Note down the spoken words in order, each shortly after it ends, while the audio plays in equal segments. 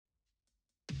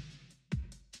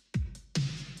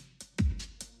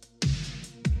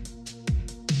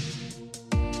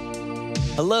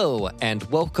Hello, and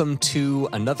welcome to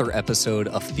another episode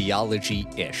of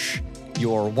Theology-ish,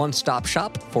 your one-stop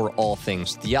shop for all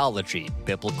things theology,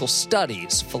 biblical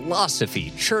studies,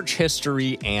 philosophy, church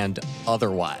history, and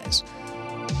otherwise.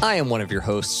 I am one of your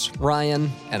hosts, Ryan,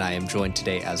 and I am joined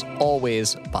today, as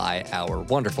always, by our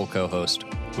wonderful co-host,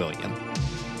 William.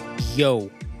 Yo.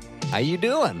 How you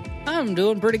doing? I'm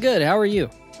doing pretty good. How are you?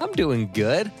 I'm doing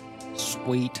good.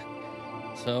 Sweet.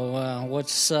 So,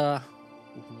 what's the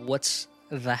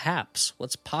haps?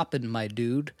 What's poppin', my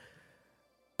dude?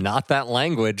 Not that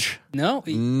language. No?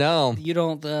 No. You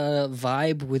don't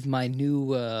vibe with my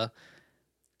new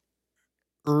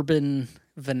urban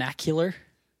vernacular?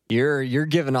 You're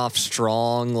giving off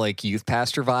strong, like, youth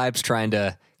pastor vibes, trying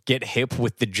to get hip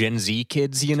with the Gen Z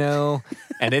kids, you know?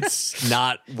 And it's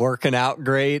not working out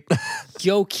great.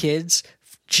 Yo, kids,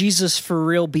 Jesus for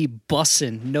real be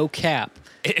bussin', no cap.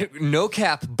 No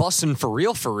cap, bussin' for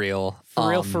real, for real.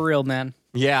 For real, man.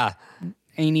 Yeah.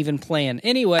 Ain't even playing.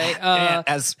 Anyway,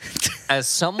 as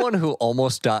someone who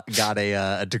almost got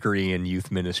a degree in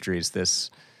youth ministries, this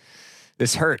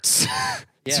hurts.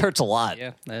 This hurts a lot.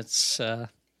 Yeah, that's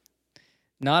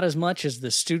not as much as the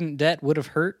student debt would have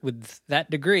hurt with that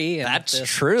degree. And That's the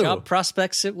true. Job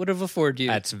prospects it would have afforded you.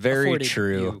 That's very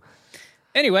true. You.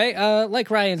 Anyway, like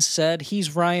Ryan said,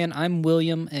 he's Ryan, I'm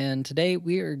William, and today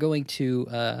we are going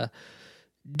to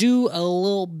do a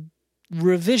little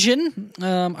revision.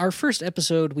 Our first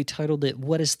episode, we titled it,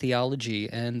 What is Theology?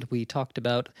 And we talked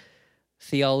about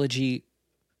theology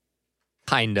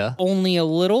Kinda. only a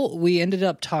little. We ended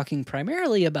up talking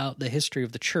primarily about the history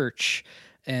of the church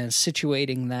and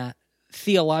situating that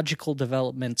theological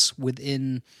developments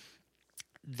within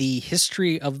the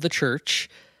history of the church,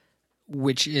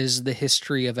 which is the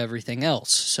history of everything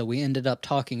else. So we ended up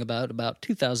talking about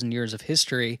 2,000 years of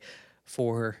history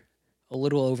for a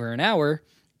little over an hour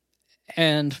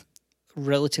and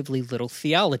relatively little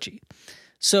theology.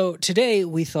 So today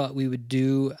we thought we would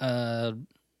do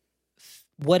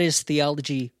What is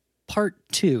Theology Part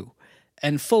 2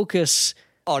 and focus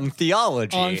On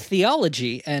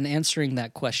theology. And answering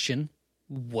that question,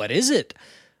 what is it?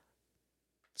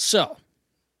 So,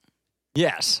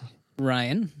 Yes.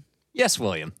 Ryan, Yes,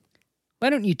 William. why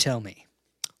don't you tell me,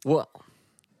 Well,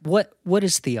 what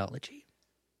is theology?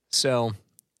 so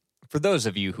for those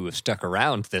of you who have stuck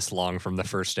around this long from the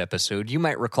first episode, you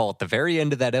might recall at the very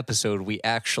end of that episode, we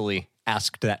actually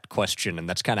asked that question, and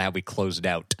that's kind of how we closed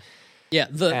out. Yeah,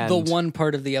 the one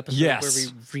part of the episode Yes.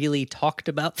 where we really talked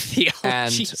about theology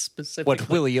And specifically. what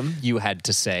William, you had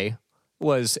to say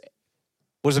was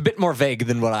a bit more vague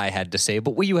than what I had to say,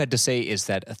 but what you had to say is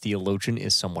that a theologian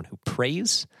is someone who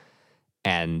prays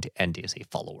and is a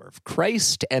follower of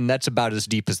Christ, and that's about as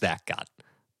deep as that got.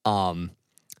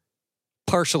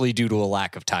 Partially due to a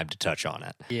lack of time to touch on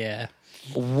it. Yeah.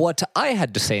 What I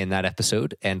had to say in that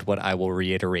episode, and what I will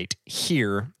reiterate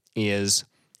here, is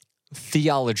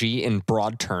theology, in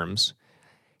broad terms,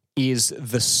 is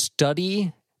the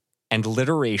study and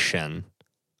literation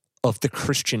of the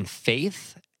Christian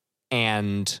faith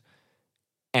and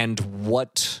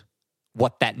what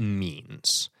that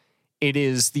means. It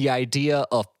is the idea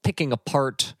of picking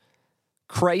apart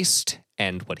Christ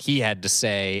and what he had to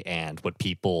say and what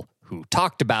people who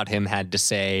talked about him had to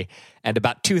say, and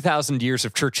about 2,000 years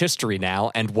of church history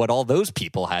now, and what all those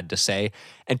people had to say,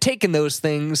 and taking those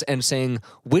things and saying,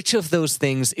 which of those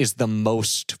things is the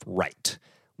most right?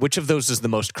 Which of those is the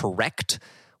most correct?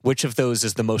 Which of those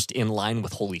is the most in line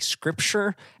with Holy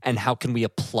Scripture? And how can we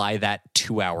apply that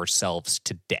to ourselves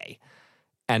today?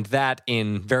 And that,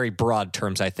 in very broad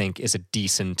terms, I think, is a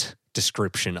decent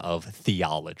description of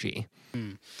theology.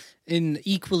 In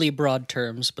equally broad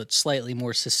terms, but slightly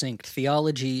more succinct,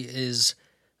 theology is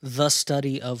the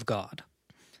study of God.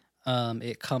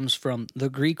 It comes from the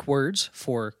Greek words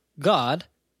for God,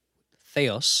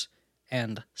 theos,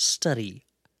 and study,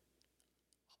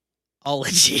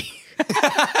 ology.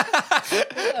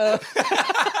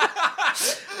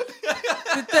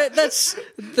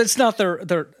 That's not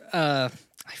the I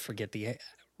forget the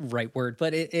right word,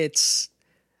 but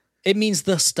it means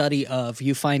the study of.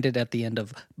 You find it at the end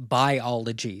of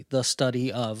biology, the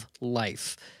study of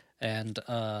life, and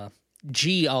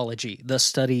geology, the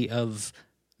study of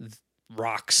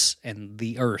rocks and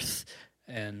the earth,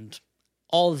 and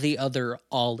all the other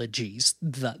ologies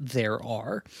that there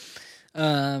are.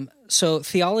 So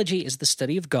theology is the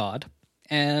study of God,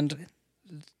 and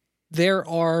there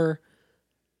are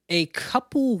a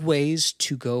couple ways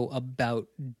to go about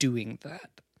doing that.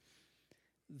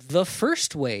 The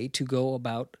first way to go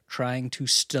about trying to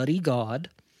study God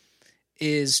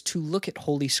is to look at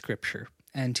Holy Scripture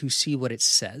and to see what it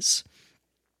says,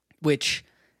 which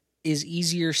is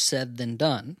easier said than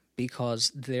done,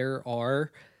 because there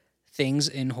are things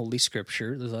in Holy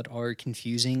Scripture that are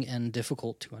confusing and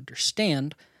difficult to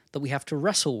understand that we have to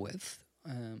wrestle with.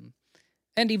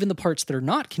 And even the parts that are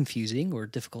not confusing or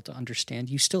difficult to understand,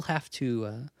 you still have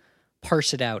to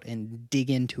parse it out and dig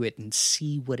into it and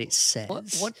see what it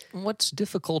says. What's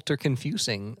difficult or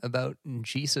confusing about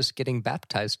Jesus getting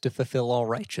baptized to fulfill all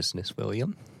righteousness,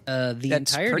 William? The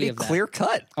That's entirety pretty of that. clear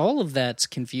cut. All of that's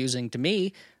confusing to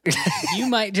me. You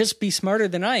might just be smarter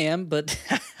than I am, but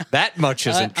That much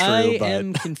isn't true. I but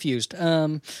am confused.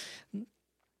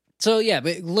 So yeah,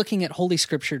 but looking at Holy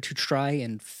Scripture to try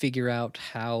and figure out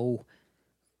how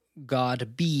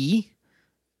God be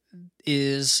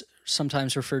is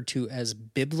sometimes referred to as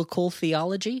biblical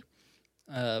theology,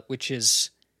 which is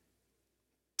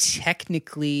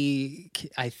technically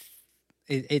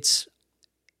it's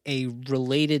a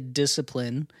related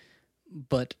discipline,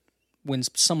 but when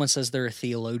someone says they're a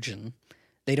theologian,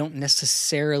 they don't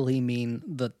necessarily mean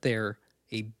that they're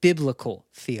a biblical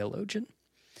theologian.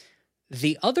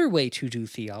 The other way to do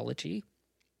theology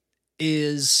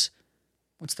is,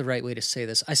 what's the right way to say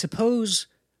this? I suppose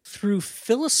through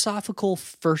philosophical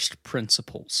first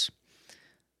principles.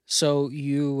 So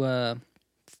you,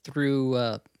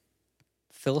 through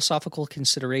philosophical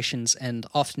considerations and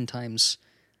oftentimes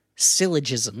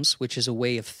syllogisms, which is a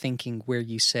way of thinking where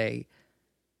you say,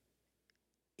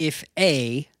 if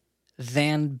A,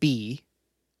 then B,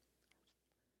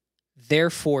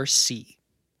 therefore C,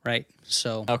 right?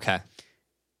 So okay.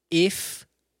 if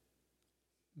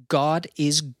God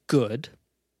is good,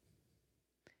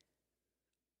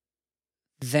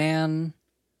 then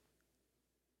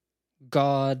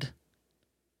God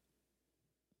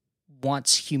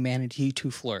wants humanity to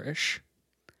flourish.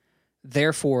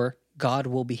 Therefore, God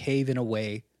will behave in a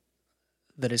way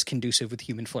that is conducive with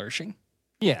human flourishing.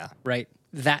 Yeah. Right?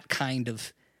 That kind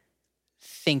of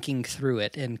thinking through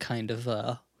it and kind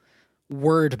of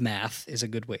word math is a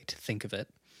good way to think of it.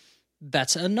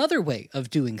 That's another way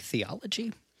of doing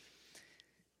theology.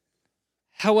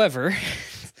 However,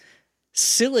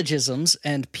 syllogisms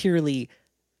and purely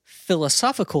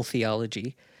philosophical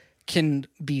theology can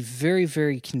be very,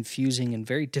 very confusing and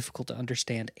very difficult to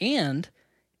understand. And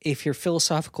if your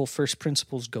philosophical first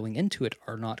principles going into it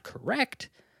are not correct,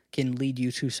 can lead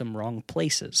you to some wrong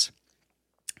places.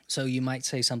 So you might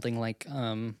say something like,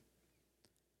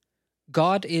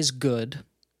 God is good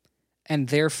and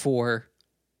therefore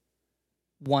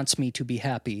wants me to be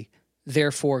happy.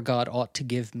 Therefore, God ought to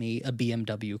give me a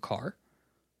BMW car.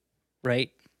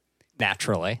 Right?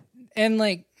 Naturally. And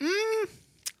like, I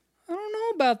don't know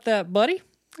about that, buddy.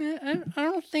 I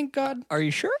don't think God... Are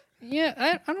you sure?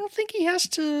 Yeah, I don't think he has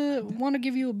to want to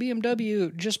give you a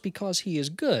BMW just because he is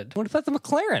good. What about the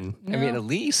McLaren? No. I mean, at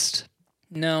least.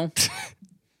 No.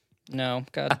 No,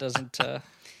 God doesn't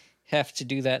have to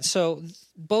do that. So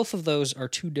both of those are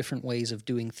two different ways of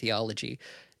doing theology.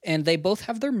 And they both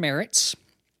have their merits.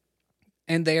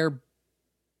 And they are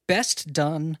best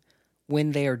done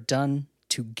when they are done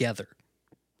together.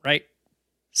 Right?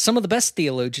 Some of the best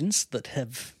theologians that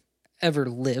have ever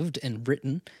lived and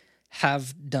written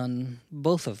have done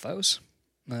both of those.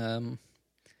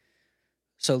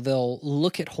 So they'll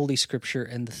look at Holy Scripture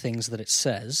and the things that it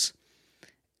says,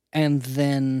 and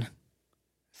then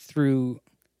through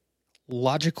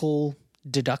logical,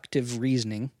 deductive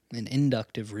reasoning and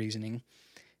inductive reasoning,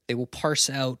 they will parse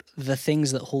out the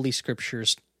things that Holy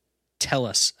Scriptures tell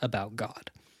us about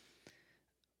God.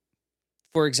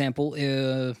 For example,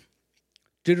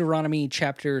 Deuteronomy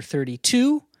chapter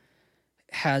 32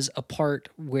 has a part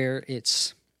where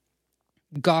it's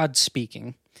God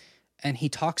speaking, and he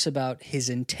talks about his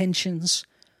intentions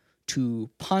to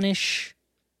punish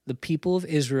the people of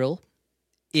Israel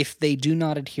if they do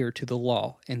not adhere to the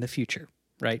law in the future,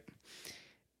 right?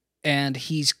 And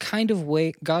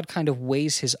God kind of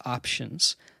weighs his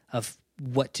options of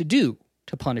what to do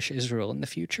to punish Israel in the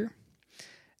future.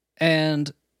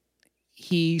 And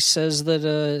he says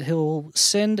that he'll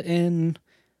send in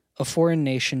a foreign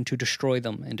nation to destroy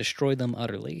them and destroy them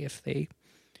utterly if they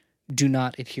do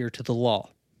not adhere to the law.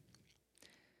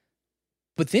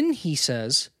 But then he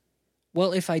says,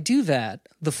 well, if I do that,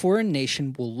 the foreign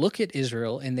nation will look at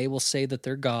Israel and they will say that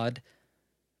their God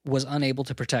was unable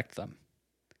to protect them.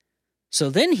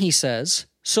 So then he says,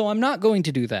 so I'm not going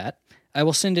to do that. I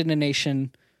will send in a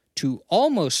nation to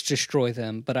almost destroy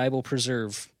them, but I will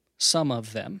preserve some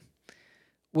of them.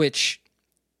 Which,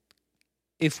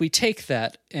 if we take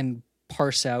that and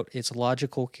parse out its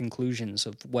logical conclusions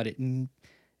of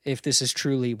if this is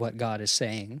truly what God is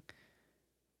saying,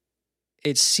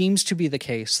 it seems to be the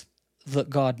case that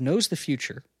God knows the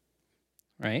future,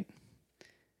 right?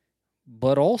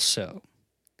 but also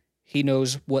he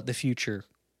knows what the future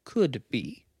could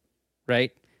be,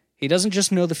 right? He doesn't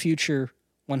just know the future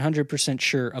 100%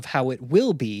 sure of how it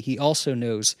will be. He also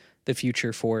knows the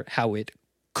future for how it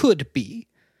could be,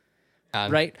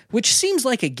 right? Which seems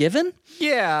like a given.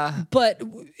 Yeah. But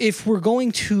if we're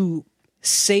going to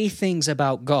say things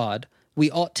about God, we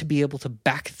ought to be able to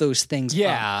back those things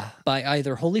up by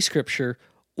either Holy Scripture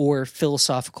or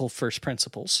philosophical first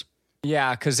principles.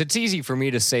 Yeah, because it's easy for me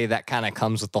to say that kind of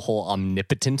comes with the whole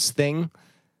omnipotence thing.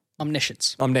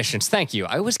 Omniscience. Omniscience, thank you.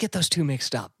 I always get those two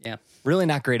mixed up. Yeah. Really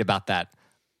not great about that.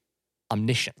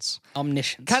 Omniscience.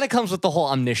 Omniscience. Kind of comes with the whole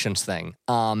omniscience thing.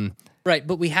 Right,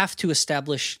 but we have to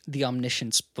establish the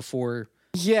omniscience before...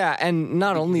 Yeah, and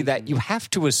not only that, you have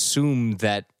to assume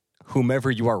that whomever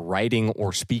you are writing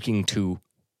or speaking to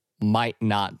might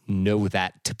not know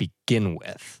that to begin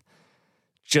with.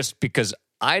 Just because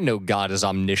I know God is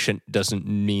omniscient doesn't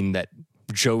mean that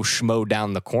Joe Schmo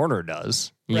down the corner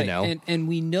does, you know? And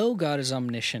we know God is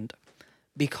omniscient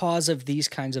because of these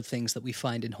kinds of things that we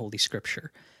find in Holy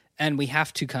Scripture. And we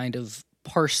have to kind of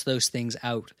parse those things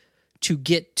out to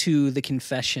get to the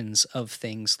confessions of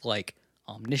things like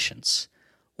omniscience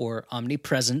or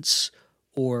omnipresence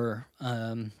or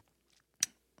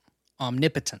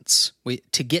omnipotence.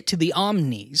 To get to the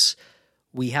omnis,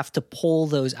 we have to pull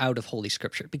those out of Holy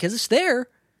Scripture because it's there.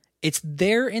 It's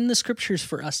there in the Scriptures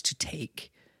for us to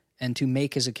take and to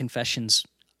make as a confession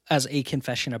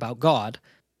about God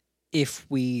if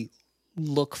we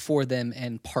look for them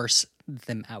and parse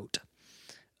them out.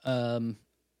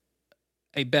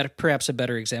 Perhaps a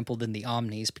better example than the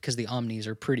omnis, because the omnis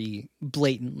are pretty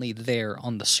blatantly there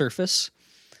on the surface.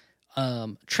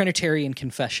 Trinitarian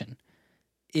confession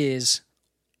is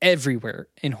everywhere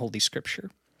in Holy Scripture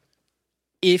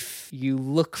if you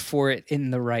look for it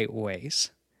in the right ways,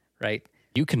 right?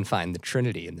 You can find the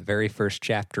Trinity in the very first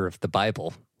chapter of the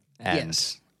Bible. And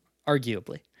yes,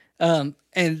 arguably. And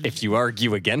if you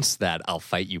argue against that, I'll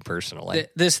fight you personally.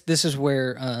 This is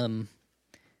where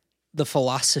the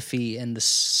philosophy and the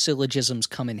syllogisms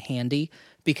come in handy,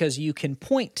 because you can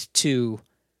point to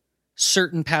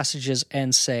certain passages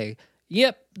and say,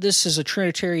 yep, this is a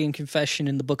Trinitarian confession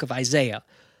in the book of Isaiah.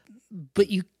 But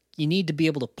you need to be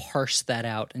able to parse that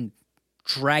out and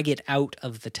drag it out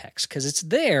of the text, because it's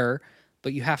there,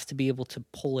 but you have to be able to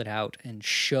pull it out and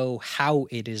show how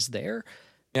it is there.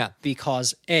 Yeah.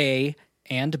 Because A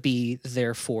and B,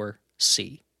 therefore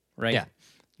C, right? Yeah.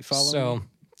 You follow So me?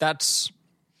 that's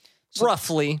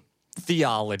roughly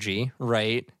theology,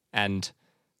 right? And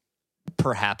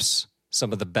perhaps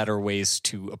some of the better ways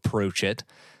to approach it.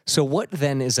 So what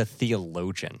then is a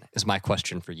theologian, is my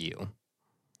question for you.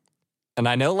 And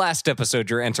I know last episode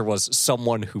your answer was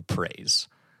someone who prays,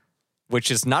 which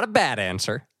is not a bad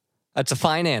answer. That's a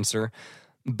fine answer.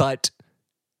 But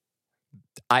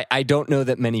I don't know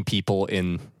that many people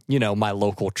in, my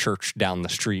local church down the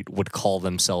street would call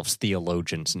themselves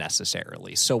theologians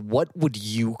necessarily. So what would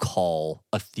you call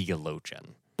a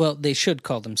theologian? Well, they should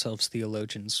call themselves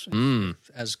theologians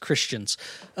as Christians.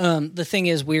 The thing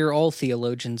is, we're all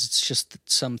theologians. It's just that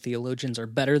some theologians are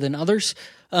better than others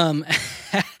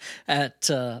at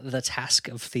the task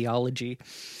of theology.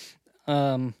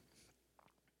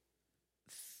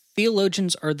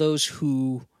 Theologians are those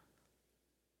who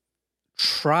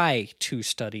try to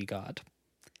study God,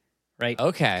 right?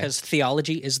 Okay. Because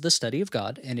theology is the study of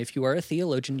God, and if you are a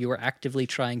theologian, you are actively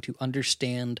trying to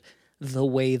understand the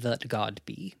way that God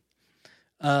be.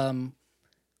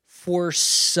 For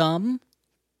some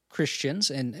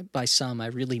Christians, and by some I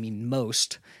really mean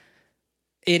most,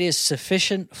 it is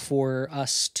sufficient for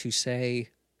us to say,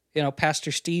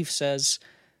 Pastor Steve says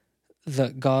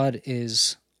that God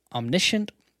is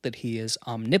omniscient, that he is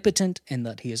omnipotent, and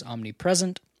that he is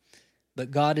omnipresent, that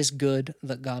God is good,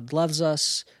 that God loves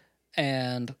us,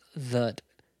 and that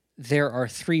there are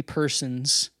three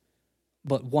persons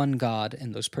but one God,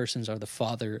 and those persons are the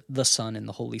Father, the Son, and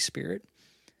the Holy Spirit.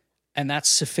 And that's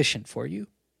sufficient for you.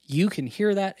 You can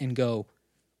hear that and go,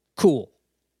 cool.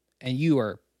 And you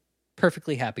are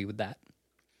perfectly happy with that.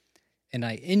 And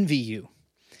I envy you,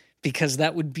 because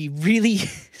that would be really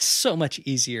so much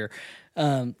easier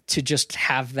to just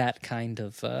have that kind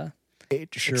of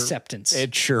acceptance.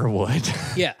 It sure would.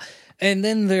 Yeah. And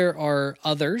then there are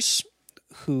others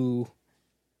who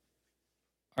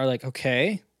are like,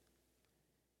 okay,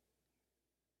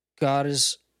 God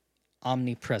is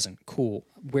omnipresent. Cool.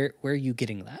 Where are you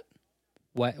getting that?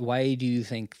 Why do you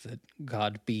think that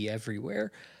God be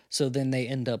everywhere? So then they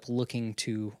end up looking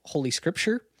to Holy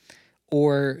Scripture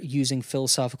or using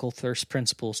philosophical first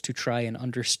principles to try and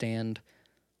understand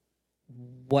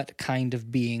what kind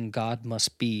of being God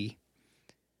must be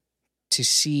to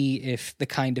see if the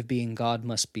kind of being God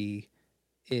must be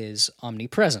is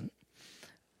omnipresent.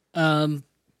 Does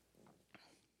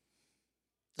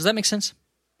that make sense?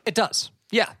 It does.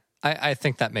 Yeah, I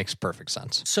think that makes perfect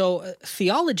sense. So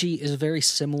theology is very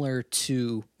similar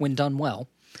to, when done well,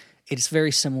 it's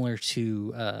very similar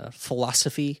to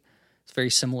philosophy. It's very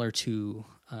similar to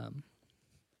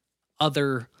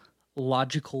other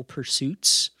logical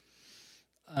pursuits.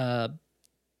 But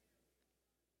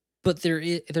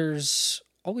there's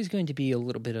always going to be a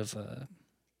little bit of a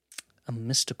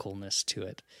mysticalness to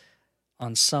it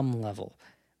on some level,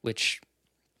 which,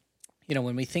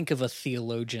 when we think of a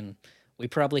theologian, we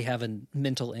probably have a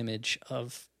mental image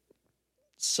of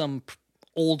some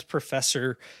old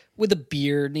professor with a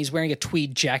beard, and he's wearing a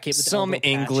tweed jacket with some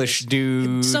English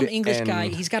dude. Some English guy.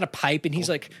 He's got a pipe, and he's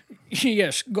like,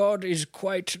 yes, God is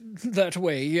quite that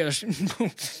way, yes.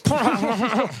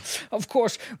 Of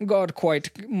course, God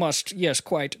quite must, yes,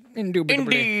 quite,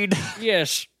 indubitably. Indeed.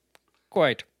 Yes,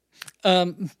 quite.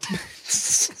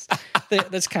 That's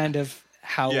kind of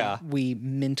how we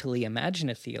mentally imagine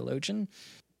a theologian.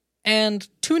 And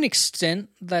to an extent,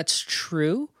 that's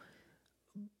true.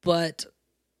 But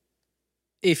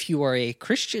if you are a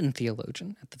Christian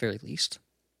theologian, at the very least,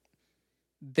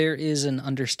 there is an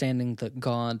understanding that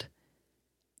God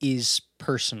is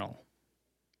personal,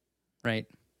 right?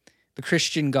 The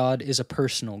Christian God is a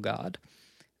personal God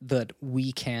that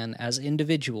we can, as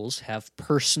individuals, have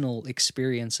personal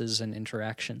experiences and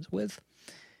interactions with.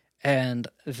 And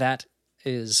that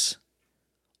is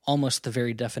almost the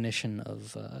very definition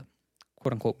of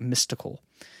quote-unquote mystical.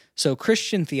 So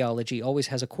Christian theology always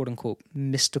has a quote-unquote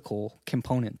mystical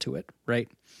component to it, right?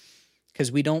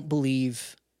 Because we don't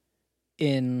believe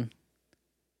in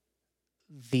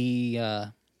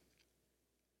the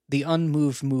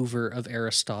unmoved mover of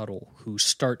Aristotle who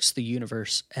starts the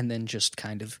universe and then just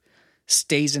kind of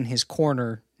stays in his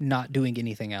corner, not doing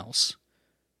anything else,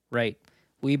 right?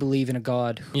 We believe in a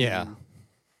God who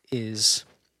is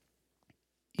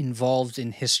involved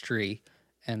in history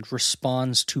and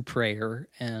responds to prayer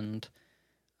and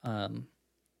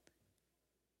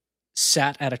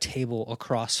sat at a table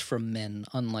across from men,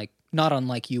 not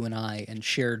unlike you and I, and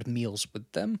shared meals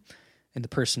with them in the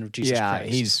person of Jesus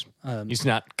Christ. He's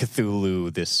not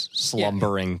Cthulhu, this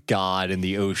slumbering god in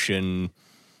the ocean.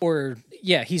 Or,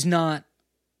 he's not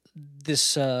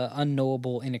this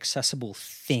unknowable, inaccessible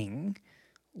thing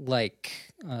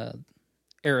like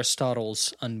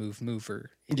Aristotle's unmoved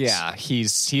mover. Yeah,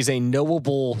 he's a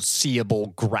knowable,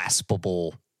 seeable,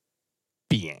 graspable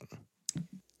being.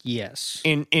 Yes.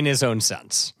 In his own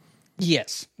sense.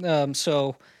 Yes. And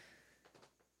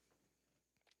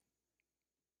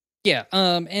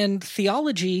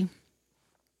theology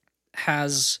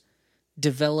has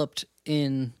developed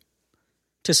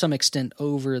to some extent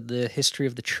over the history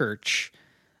of the church.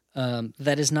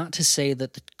 That is not to say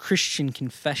that the Christian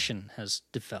confession has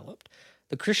developed.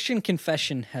 The Christian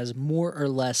confession has more or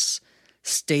less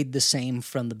stayed the same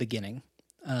from the beginning,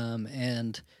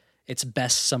 and it's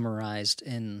best summarized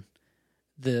in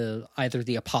either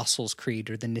the Apostles' Creed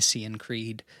or the Nicene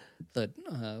Creed, that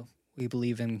we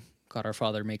believe in God our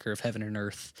Father, maker of heaven and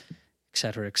earth,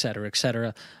 etc., etc.,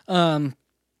 etc.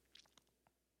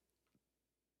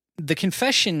 The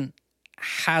confession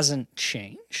hasn't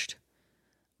changed,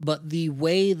 but the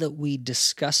way that we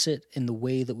discuss it and the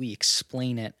way that we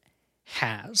explain it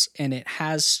has, and it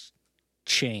has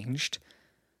changed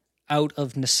out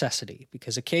of necessity,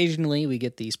 because occasionally we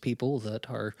get these people that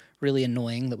are really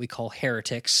annoying that we call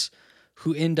heretics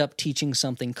who end up teaching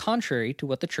something contrary to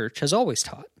what the church has always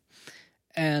taught.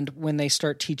 And when they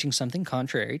start teaching something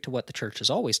contrary to what the church has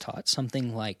always taught,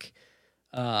 something like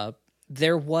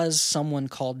there was someone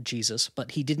called Jesus,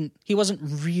 but he wasn't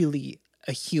really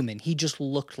a human. He just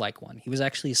looked like one. He was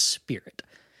actually a spirit.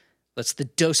 That's the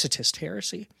Docetist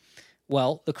heresy.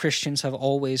 Well, the Christians have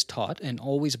always taught and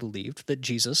always believed that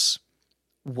Jesus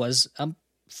was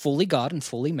fully God and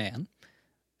fully man,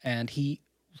 and he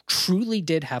truly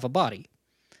did have a body.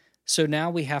 So now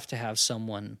we have to have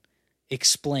someone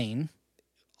explain,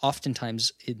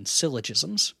 oftentimes in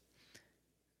syllogisms,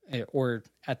 or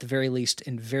at the very least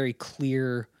in very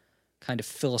clear kind of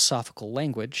philosophical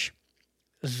language,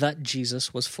 that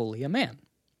Jesus was fully a man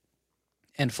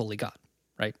and fully God,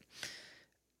 right?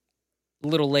 A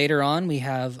little later on, we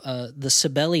have the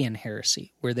Sabellian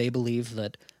heresy, where they believe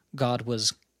that God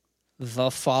was the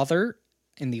Father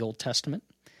in the Old Testament,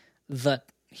 that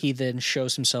he then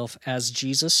shows himself as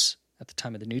Jesus at the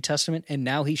time of the New Testament, and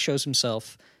now he shows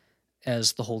himself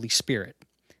as the Holy Spirit.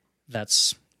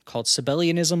 That's called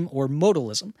Sabellianism or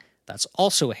modalism. That's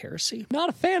also a heresy. Not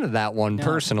a fan of that one,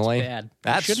 personally. It's bad.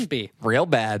 That shouldn't be. Real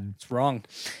bad. It's wrong.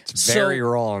 It's very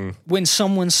wrong. When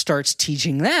someone starts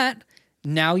teaching that,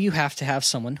 now you have to have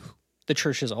someone. The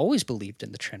church has always believed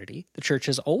in the Trinity. The church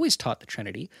has always taught the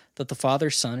Trinity, that the Father,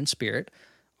 Son, and Spirit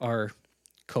are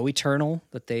co-eternal,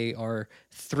 that they are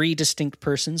three distinct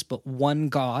persons, but one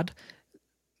God.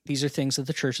 These are things that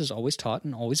the church has always taught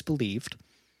and always believed.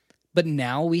 But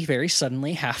now we very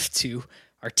suddenly have to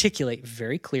articulate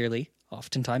very clearly,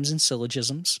 oftentimes in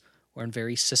syllogisms or in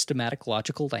very systematic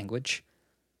logical language,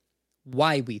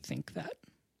 why we think that,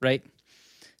 right?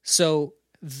 So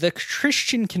the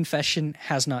Christian confession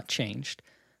has not changed,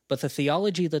 but the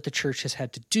theology that the church has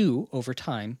had to do over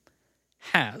time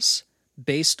has,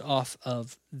 based off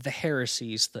of the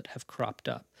heresies that have cropped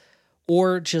up,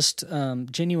 or just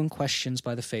genuine questions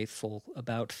by the faithful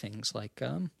about things like,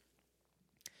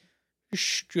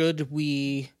 should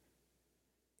we,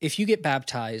 if you get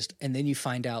baptized and then you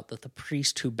find out that the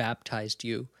priest who baptized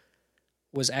you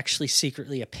was actually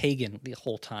secretly a pagan the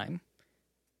whole time,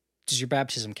 does your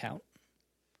baptism count?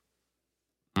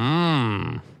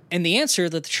 And the answer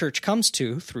that the church comes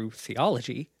to through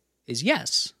theology is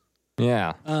yes.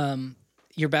 Yeah.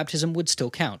 Your baptism would still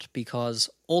count because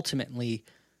ultimately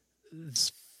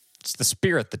It's the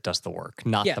Spirit that does the work,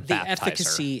 not the baptizer. The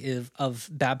efficacy of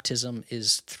baptism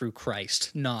is through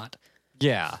Christ, not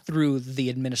through the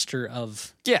administer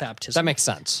of baptism. That makes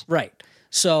sense. Right.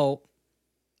 So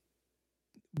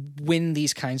when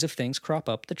these kinds of things crop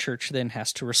up, the church then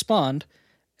has to respond,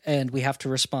 and we have to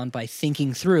respond by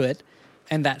thinking through it,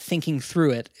 and that thinking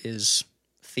through it is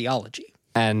theology.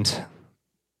 And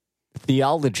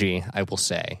theology, I will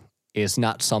say, is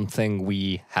not something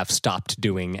we have stopped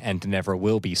doing and never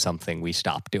will be something we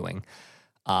stop doing.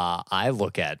 I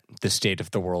look at the state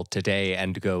of the world today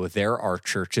and go, there are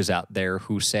churches out there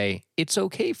who say it's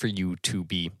okay for you to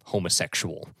be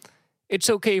homosexual. It's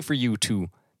okay for you to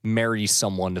marry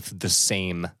someone of the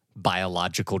same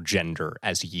biological gender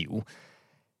as you.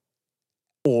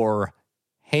 Or,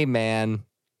 hey man,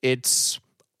 it's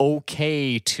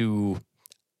okay to,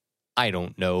 I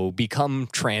don't know, become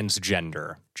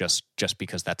transgender just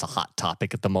because that's a hot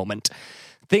topic at the moment.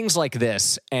 Things like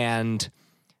this. And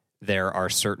there are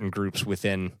certain groups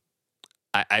within,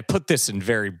 I put this in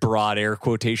very broad air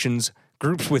quotations,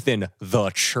 groups within the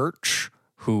church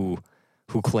who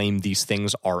claim these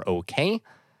things are okay.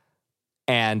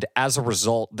 And as a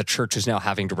result, the church is now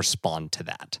having to respond to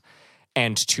that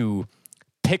and to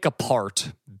pick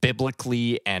apart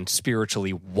biblically and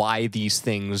spiritually why these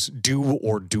things do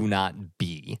or do not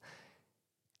be.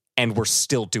 And we're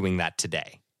still doing that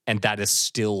today. And that is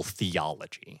still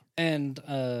theology. And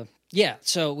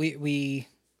so we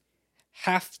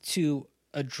have to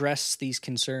address these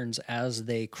concerns as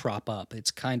they crop up.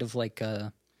 It's kind of like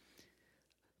a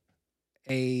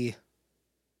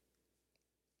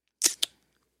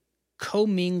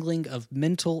commingling of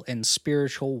mental and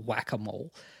spiritual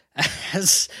whack-a-mole.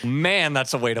 Man,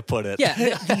 that's a way to put it.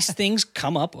 Yeah, these things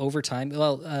come up over time.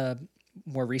 Well,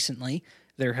 more recently,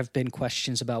 there have been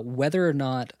questions about whether or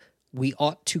not we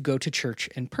ought to go to church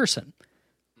in person,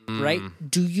 right?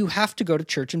 Do you have to go to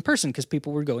church in person? Because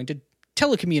people were going to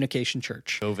telecommunication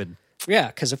church. COVID. Yeah,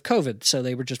 because of COVID. So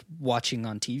they were just watching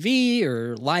on TV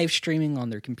or live streaming on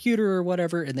their computer or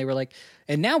whatever. And they were like,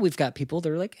 and now we've got people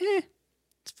that are like,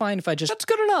 it's fine if I just... That's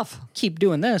good enough. Keep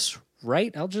doing this,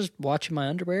 right? I'll just watch in my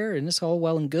underwear and it's all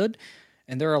well and good.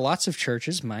 And there are lots of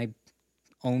churches, my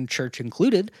own church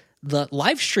included, that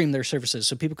live stream their services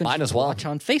so people can just watch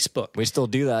on Facebook. We still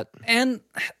do that. And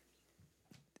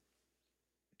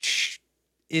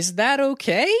is that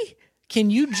okay?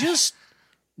 Can you just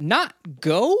not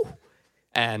go?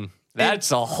 And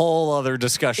that's a whole other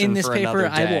discussion. In this for paper,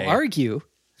 another day. I will argue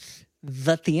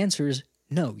that the answer is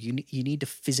no. You need to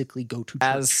physically go to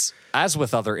church. As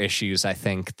with other issues, I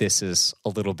think this is a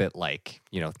little bit like,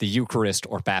 the Eucharist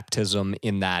or baptism,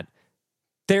 in that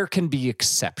there can be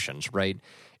exceptions, right?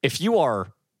 If you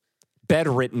are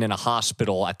bedridden in a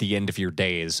hospital at the end of your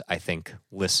days, I think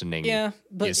listening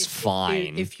is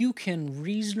fine. If you can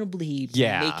reasonably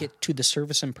make it to the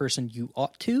service in person, you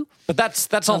ought to. But that's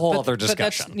a whole other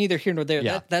discussion. But that's neither here nor there.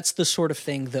 Yeah. That's the sort of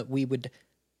thing that we would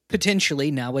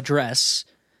potentially now address,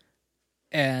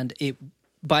 and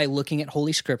by looking at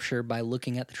Holy Scripture, by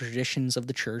looking at the traditions of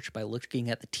the church, by looking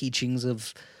at the teachings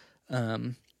of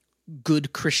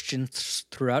good Christians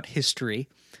throughout history.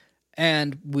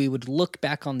 And we would look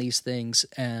back on these things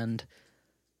and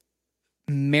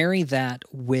marry that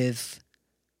with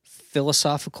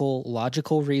philosophical,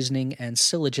 logical reasoning and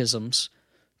syllogisms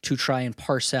to try and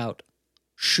parse out,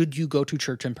 should you go to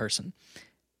church in person?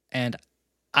 And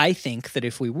I think that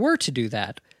if we were to do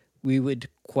that, we would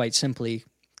quite simply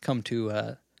come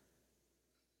to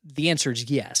the answer is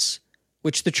yes,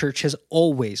 which the church has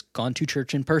always gone to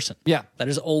church in person. Yeah. That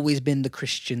has always been the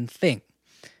Christian thing.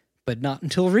 But not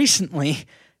until recently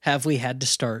have we had to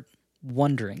start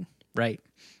wondering, right?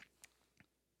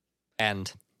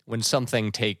 And when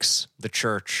something takes the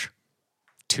church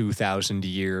 2,000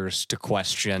 years to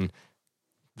question,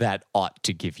 that ought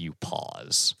to give you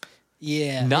pause.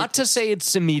 Yeah. Not to say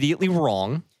it's immediately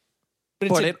wrong,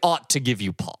 but it ought to give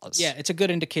you pause. Yeah, it's a good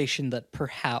indication that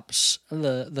perhaps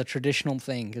the traditional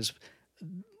thing is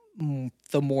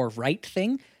the more right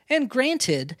thing. And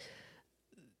granted,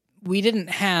 we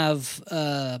didn't have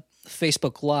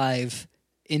Facebook Live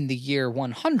in the year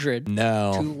 100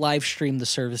 No. to live stream the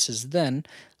services then.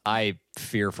 I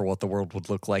fear for what the world would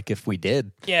look like if we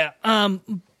did. Yeah.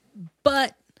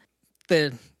 But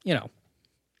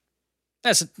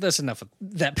that's enough of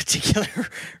that particular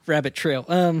rabbit trail.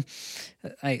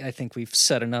 I think we've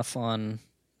said enough on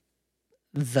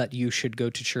that you should go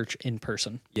to church in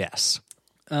person. Yes.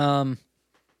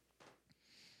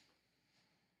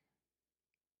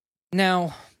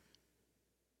 Now,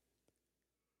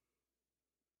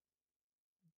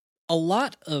 a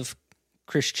lot of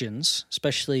Christians,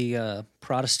 especially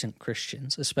Protestant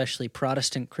Christians,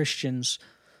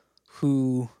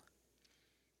 who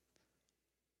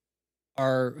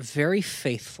are very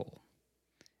faithful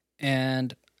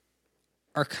and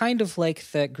are kind of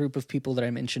like that group of people that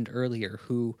I mentioned earlier,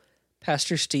 who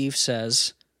Pastor Steve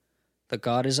says that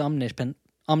God is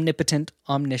omnipotent,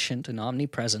 omniscient, and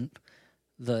omnipresent,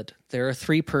 that there are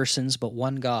three persons but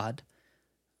one God,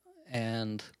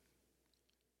 and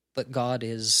that God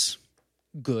is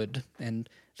good, and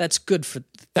that's good for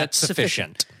That's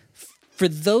sufficient. For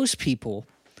those people,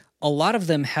 a lot of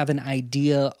them have an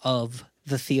idea of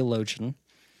the theologian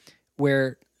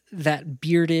where that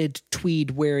bearded,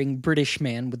 tweed-wearing British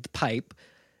man with the pipe,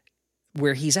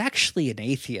 where he's actually an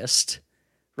atheist,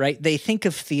 right? They think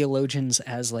of theologians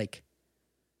as, like,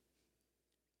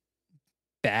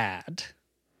 bad,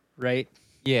 right?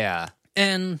 Yeah.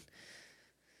 And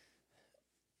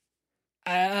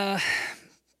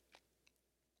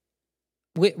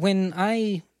when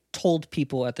I told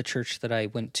people at the church that I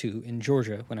went to in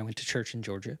Georgia, when I went to church in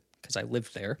Georgia, because I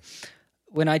lived there,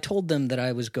 when I told them that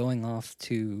I was going off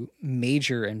to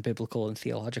major in biblical and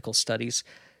theological studies,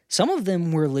 some of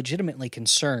them were legitimately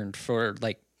concerned for,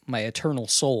 like, my eternal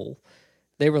soul.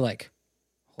 They were like,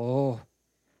 oh,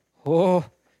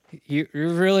 you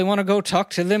really want to go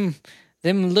talk to them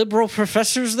liberal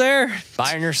professors there?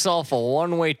 Buying yourself a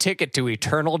one-way ticket to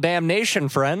eternal damnation,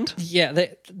 friend. Yeah,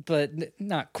 but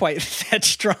not quite that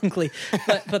strongly.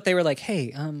 But they were like,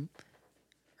 hey,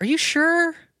 are you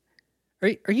sure?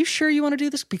 Are you sure you want to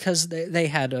do this? Because they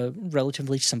had a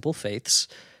relatively simple faiths,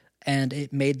 and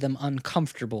it made them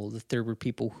uncomfortable that there were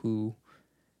people who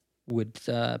would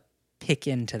pick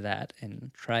into that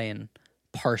and try and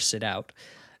parse it out.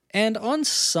 And on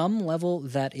some level,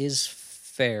 that is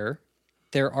fair.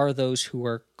 There are those who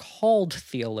are called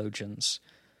theologians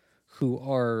who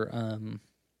are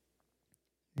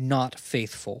not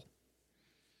faithful.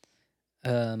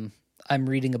 I'm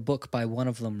reading a book by one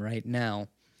of them right now.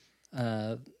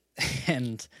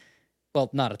 And, well,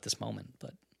 not at this moment,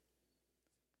 but,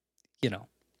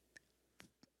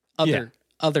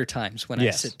 other times when I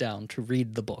sit down to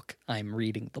read the book, I'm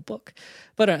reading the book.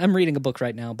 But I'm reading a book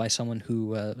right now by someone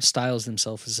who styles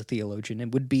themselves as a theologian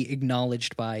and would be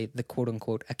acknowledged by the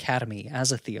quote-unquote academy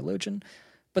as a theologian,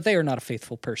 but they are not a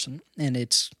faithful person, and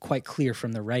it's quite clear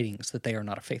from their writings that they are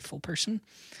not a faithful person.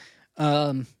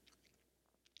 But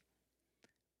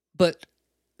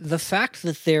the fact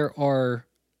that there are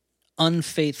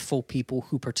unfaithful people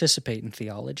who participate in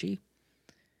theology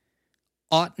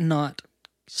ought not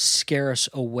scare us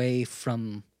away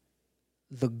from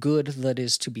the good that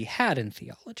is to be had in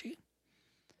theology,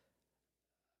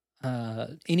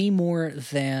 any more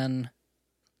than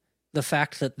the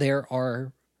fact that there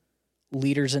are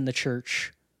leaders in the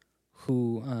church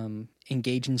who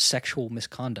engage in sexual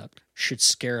misconduct should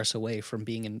scare us away from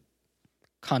being in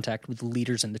contact with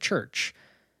leaders in the church.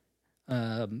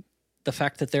 The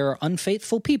fact that there are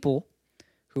unfaithful people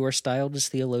who are styled as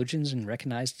theologians and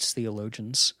recognized as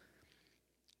theologians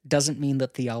doesn't mean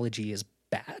that theology is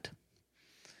bad.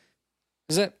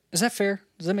 Is that fair?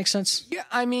 Does that make sense? Yeah,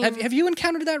 I mean... Have you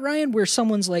encountered that, Ryan, where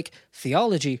someone's like,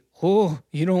 theology,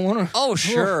 you don't want to... Oh,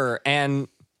 sure, and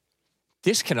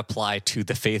this can apply to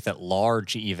the faith at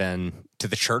large, even to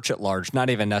the church at large, not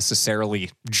even necessarily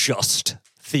just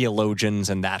theologians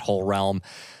and that whole realm,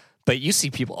 but you see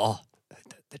people,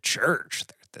 the church,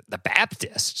 the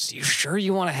Baptists, you sure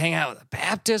you want to hang out with the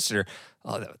Baptists? Or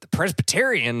the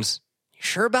Presbyterians,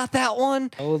 sure about that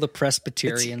one? Oh, the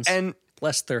Presbyterians. And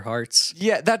bless their hearts.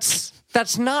 yeah,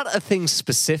 that's not a thing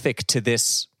specific to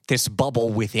this bubble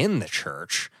within the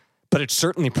church, but it's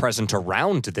certainly present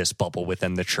around this bubble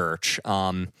within the church,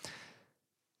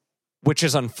 which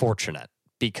is unfortunate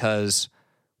because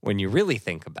when you really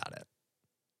think about it,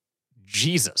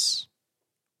 Jesus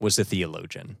was a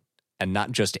theologian, and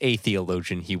not just a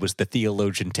theologian. He was the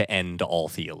theologian to end all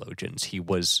theologians. He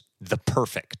was the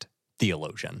perfect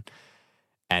theologian.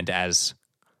 And as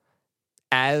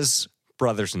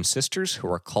brothers and sisters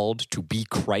who are called to be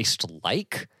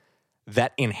Christ-like,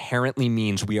 that inherently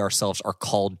means we ourselves are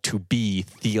called to be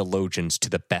theologians to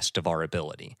the best of our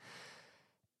ability.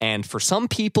 And for some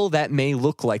people, that may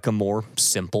look like a more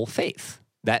simple faith.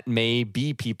 That may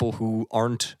be people who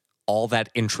aren't all that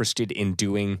interested in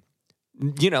doing,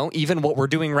 even what we're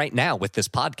doing right now with this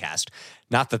podcast.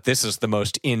 Not that this is the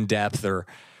most in-depth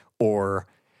or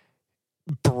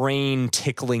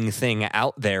brain-tickling thing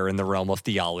out there in the realm of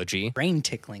theology.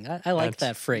 Brain-tickling. I like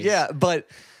that phrase. Yeah, but,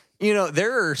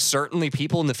 there are certainly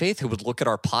people in the faith who would look at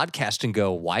our podcast and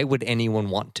go, why would anyone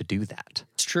want to do that?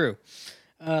 It's true.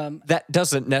 That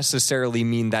doesn't necessarily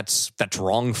mean that's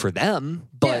wrong for them,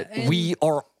 but we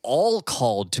are all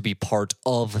called to be part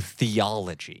of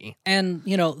theology. And,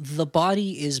 the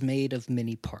body is made of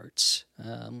many parts.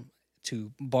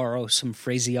 To borrow some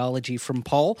phraseology from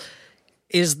Paul,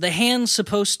 is the hand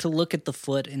supposed to look at the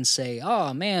foot and say,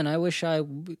 oh, man, I wish I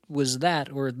was that,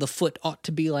 or the foot ought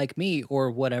to be like me, or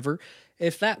whatever?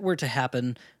 If that were to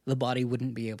happen, the body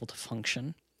wouldn't be able to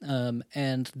function.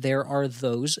 And there are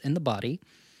those in the body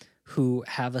who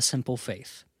have a simple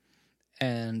faith,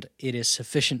 and it is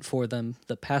sufficient for them,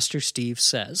 that Pastor Steve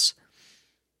says.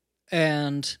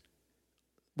 And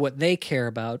what they care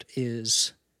about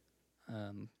is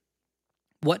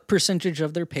what percentage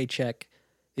of their paycheck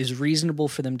is reasonable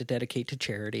for them to dedicate to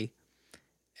charity,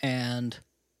 and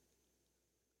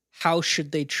how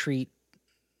should they treat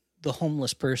the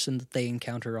homeless person that they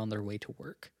encounter on their way to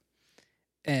work,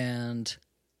 and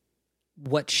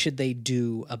what should they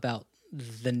do about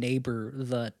the neighbor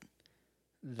that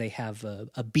they have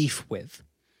a beef with.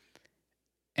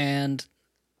 And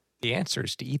the answer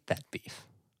is to eat that beef.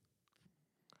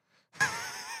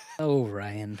 Oh,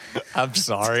 Ryan. I'm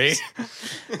sorry.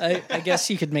 I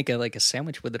guess you could make a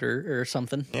sandwich with it or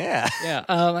something. Yeah.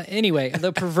 Yeah. Anyway,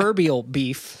 the proverbial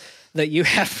beef that you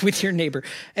have with your neighbor.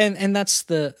 And that's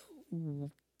the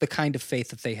kind of faith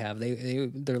that they have.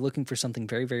 They're looking for something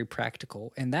very, very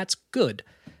practical, and that's good.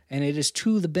 And it is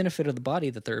to the benefit of the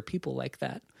body that there are people like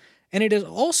that. And it is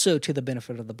also to the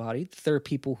benefit of the body that there are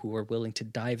people who are willing to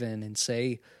dive in and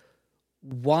say,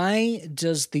 why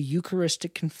does the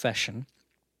Eucharistic confession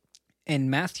in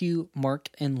Matthew, Mark,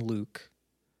 and Luke,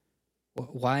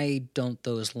 why don't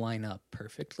those line up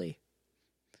perfectly?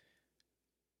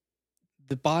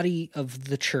 The body of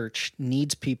the church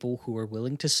needs people who are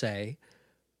willing to say,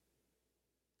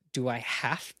 do I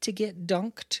have to get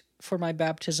dunked for my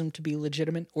baptism to be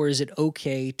legitimate, or is it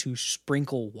okay to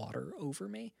sprinkle water over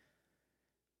me?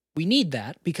 We need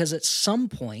that because at some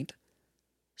point,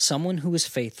 someone who is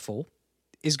faithful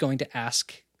is going to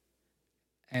ask,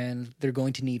 and they're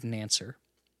going to need an answer.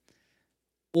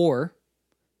 Or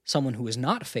someone who is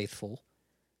not faithful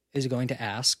is going to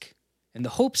ask in the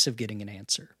hopes of getting an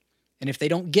answer. And if they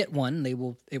don't get one,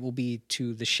 it will be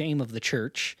to the shame of the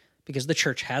church, because the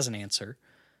church has an answer.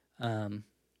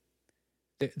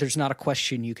 There's not a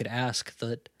question you could ask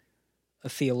that a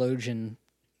theologian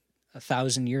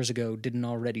 1,000 years ago didn't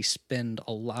already spend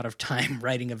a lot of time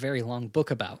writing a very long book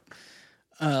about.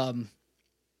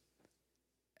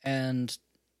 And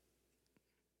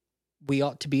we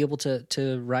ought to be able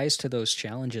to rise to those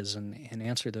challenges and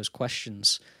answer those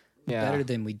questions better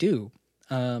than we do.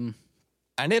 And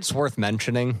it's worth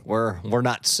mentioning, we're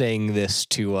not saying this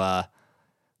to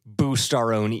boost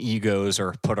our own egos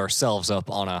or put ourselves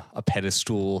up on a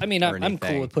pedestal. I mean, I'm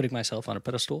cool with putting myself on a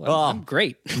pedestal. I'm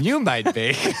great. You might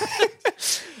be.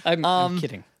 I'm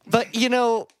kidding. But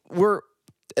we're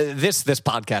this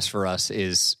podcast for us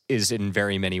is in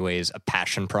very many ways a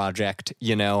passion project.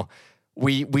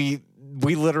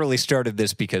 We literally started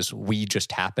this because we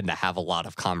just happen to have a lot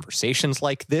of conversations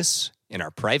like this in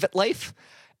our private life.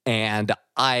 And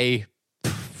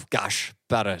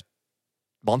about a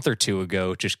month or two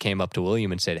ago, just came up to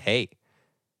William and said, hey,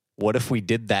 what if we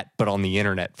did that, but on the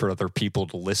internet for other people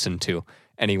to listen to?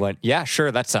 And he went, yeah,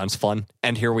 sure, that sounds fun.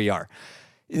 And here we are.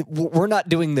 We're not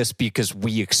doing this because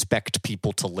we expect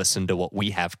people to listen to what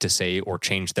we have to say or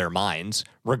change their minds,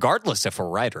 regardless if we're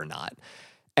right or not.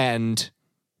 And,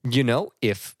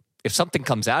 if something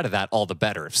comes out of that, all the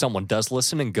better. If someone does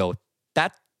listen and go,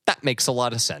 that makes a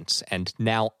lot of sense, and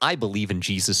now I believe in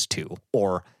Jesus too.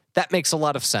 Or, that makes a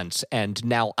lot of sense, and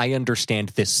now I understand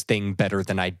this thing better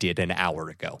than I did an hour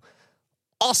ago.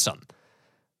 Awesome.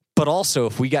 But also,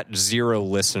 if we got 0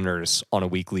 listeners on a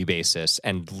weekly basis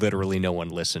and literally no one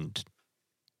listened,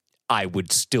 I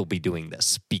would still be doing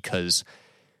this because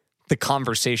the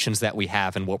conversations that we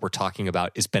have and what we're talking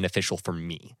about is beneficial for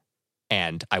me.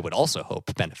 And I would also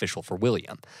hope beneficial for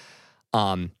William.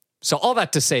 So all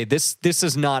that to say, this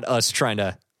is not us trying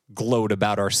to gloat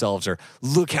about ourselves or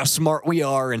look how smart we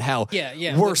are and how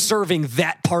we're serving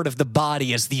that part of the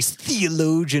body as these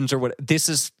theologians or what. This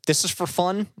is for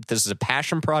fun. This is a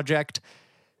passion project.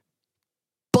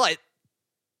 But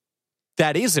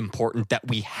that is important that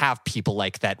we have people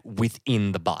like that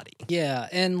within the body. Yeah,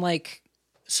 and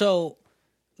so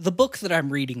the book that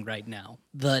I'm reading right now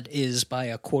that is by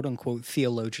a quote-unquote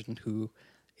theologian who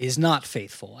is not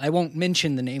faithful. I won't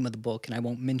mention the name of the book and I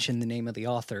won't mention the name of the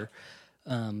author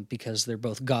because they're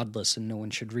both godless and no one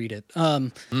should read it.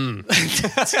 That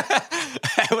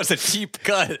was a deep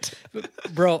cut.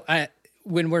 Bro,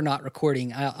 when we're not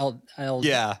recording, I'll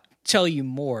tell you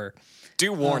more.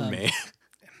 Do warn me.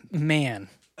 Man,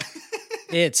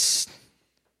 it's...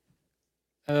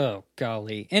 Oh,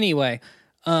 golly. Anyway,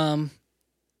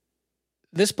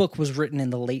 this book was written in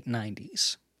the late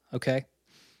 90s, okay?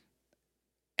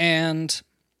 And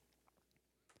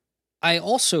I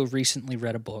also recently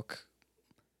read a book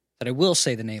that I will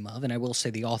say the name of, and I will say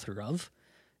the author of.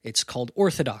 It's called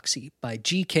Orthodoxy by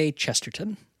G.K.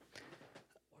 Chesterton.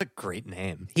 What a great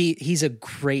name. He's a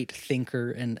great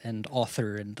thinker and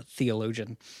author and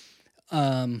theologian.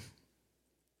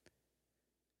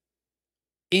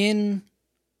 In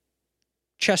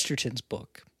Chesterton's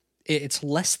book, it's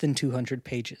less than 200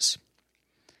 pages.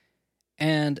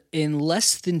 And in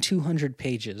less than 200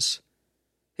 pages,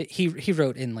 he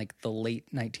wrote in the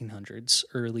late 1900s,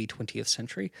 early 20th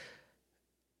century.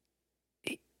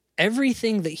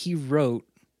 Everything that he wrote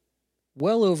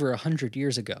well over 100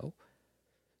 years ago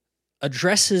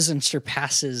addresses and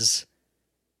surpasses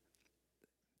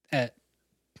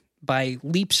by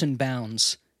leaps and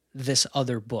bounds this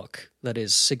other book that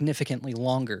is significantly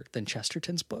longer than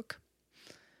Chesterton's book.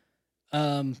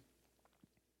 And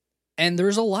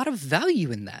there's a lot of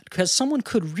value in that because someone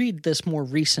could read this more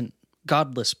recent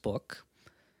godless book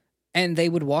and they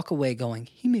would walk away going,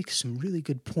 he makes some really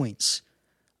good points.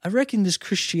 I reckon this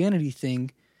Christianity thing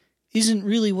isn't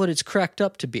really what it's cracked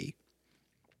up to be.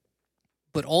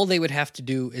 But all they would have to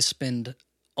do is spend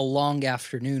a long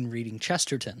afternoon reading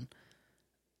Chesterton,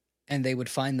 and they would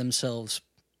find themselves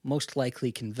most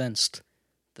likely convinced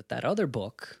that that other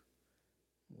book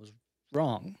was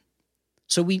wrong.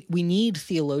 So we need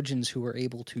theologians who are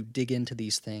able to dig into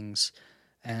these things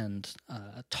and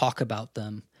talk about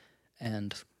them,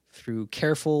 and through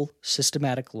careful,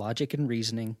 systematic logic and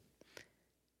reasoning,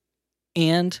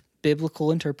 and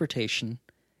biblical interpretation,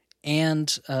 and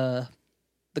the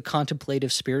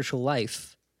contemplative spiritual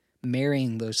life,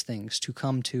 marrying those things to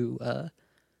come to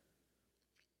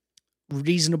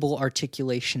reasonable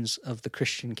articulations of the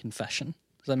Christian confession.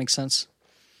 Does that make sense?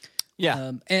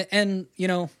 Yeah. And you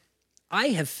know, I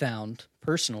have found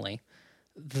personally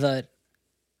that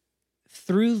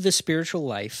through the spiritual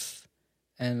life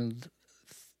and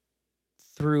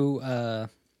through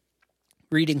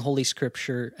reading Holy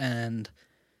Scripture and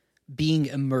being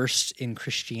immersed in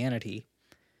Christianity,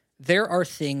 there are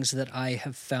things that I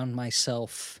have found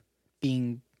myself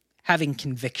having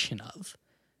conviction of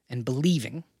and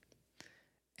believing.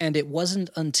 And it wasn't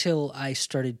until I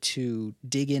started to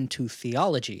dig into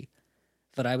theology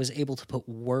that I was able to put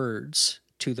words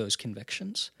to those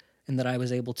convictions, and that I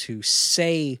was able to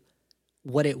say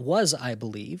what it was I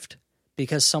believed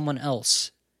because someone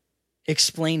else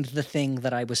explained the thing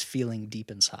that I was feeling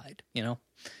deep inside, you know?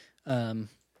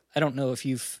 I don't know if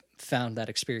you've found that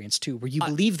experience too, where you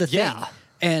believe the thing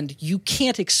and you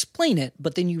can't explain it,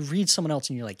 but then you read someone else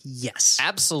and you're like, yes.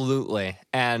 Absolutely.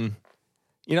 And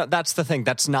you know, that's the thing.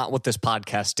 That's not what this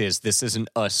podcast is. This isn't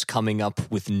us coming up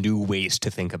with new ways to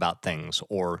think about things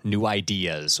or new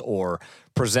ideas or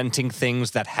presenting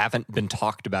things that haven't been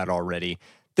talked about already.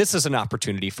 This is an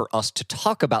opportunity for us to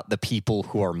talk about the people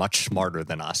who are much smarter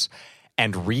than us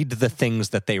and read the things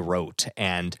that they wrote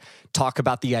and talk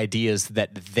about the ideas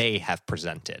that they have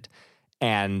presented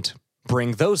and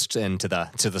bring those into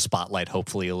the spotlight,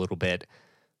 hopefully a little bit,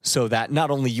 so that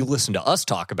not only you listen to us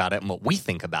talk about it and what we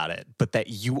think about it, but that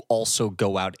you also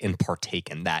go out and partake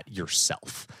in that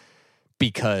yourself.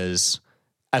 Because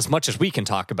as much as we can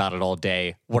talk about it all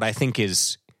day, what I think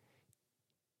is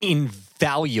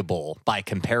invaluable by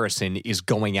comparison is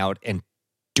going out and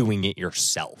doing it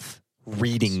yourself,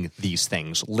 reading these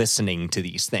things, listening to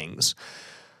these things.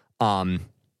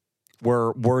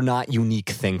 We're not unique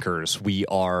thinkers. We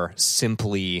are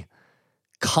simply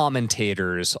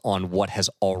commentators on what has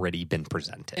already been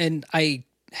presented. And I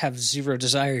have zero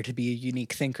desire to be a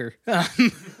unique thinker. I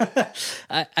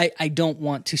don't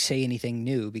want to say anything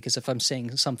new, because if I'm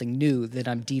saying something new, then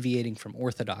I'm deviating from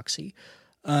orthodoxy.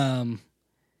 And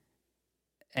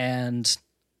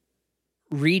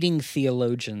reading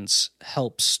theologians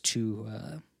helps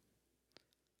to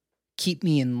keep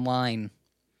me in line,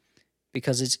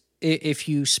 because if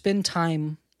you spend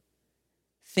time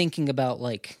thinking about,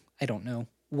 like, I don't know,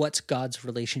 what's God's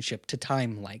relationship to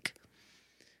time like,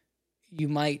 you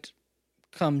might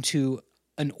come to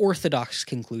an orthodox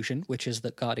conclusion, which is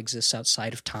that God exists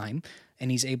outside of time, and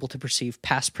he's able to perceive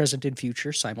past, present, and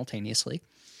future simultaneously.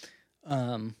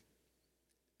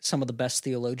 Some of the best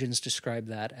theologians describe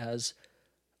that as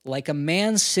like a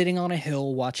man sitting on a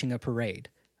hill watching a parade.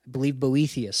 I believe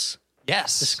Boethius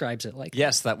describes it like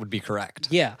Yes, that would be correct.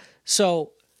 Yeah.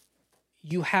 So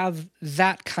you have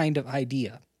that kind of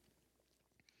idea.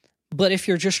 But if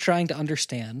you're just trying to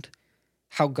understand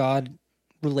how God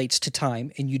relates to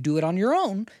time, and you do it on your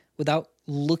own without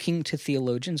looking to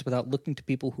theologians, without looking to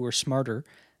people who are smarter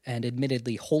and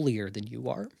admittedly holier than you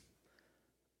are,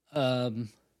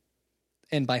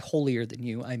 and by holier than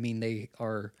you, I mean they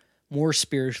are more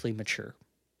spiritually mature.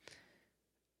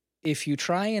 If you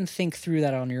try and think through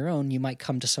that on your own, you might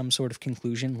come to some sort of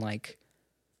conclusion like,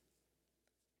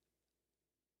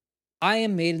 I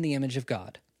am made in the image of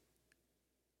God.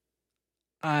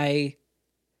 I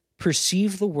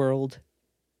perceive the world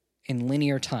in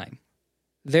linear time.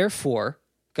 Therefore,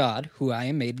 God, who I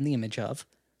am made in the image of,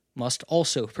 must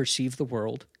also perceive the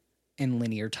world in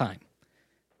linear time.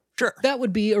 Sure. That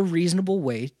would be a reasonable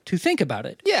way to think about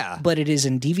it. Yeah. But it is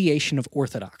in deviation of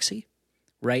orthodoxy,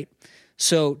 right?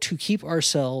 So to keep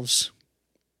ourselves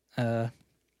in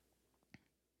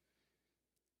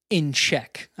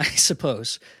check, I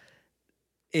suppose,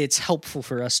 it's helpful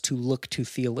for us to look to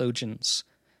theologians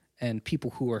and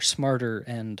people who are smarter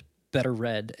and better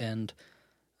read and,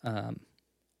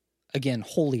 again,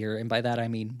 holier. And by that I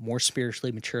mean more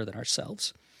spiritually mature than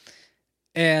ourselves.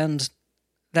 And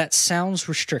that sounds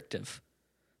restrictive,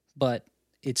 but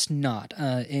it's not.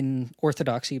 In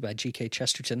Orthodoxy by G.K.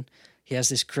 Chesterton, he has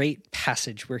this great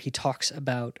passage where he talks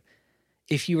about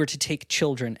if you were to take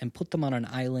children and put them on an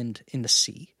island in the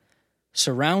sea,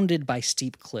 surrounded by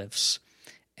steep cliffs,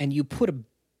 and you put a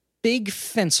big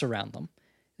fence around them,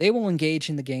 they will engage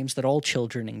in the games that all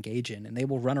children engage in, and they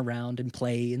will run around and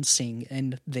play and sing,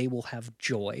 and they will have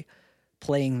joy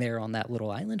playing there on that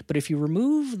little island. But if you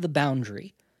remove the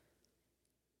boundary,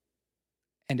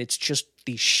 and it's just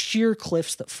these sheer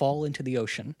cliffs that fall into the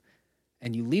ocean,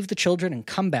 and you leave the children and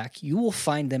come back, you will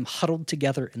find them huddled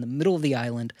together in the middle of the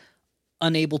island,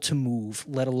 unable to move,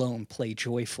 let alone play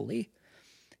joyfully.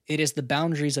 It is the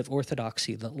boundaries of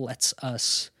orthodoxy that lets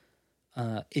us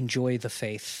enjoy the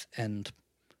faith and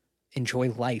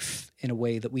enjoy life in a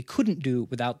way that we couldn't do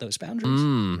without those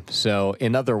boundaries. So,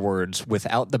 in other words,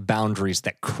 without the boundaries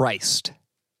that Christ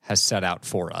has set out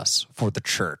for us, for the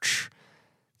church,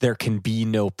 there can be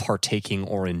no partaking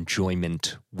or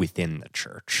enjoyment within the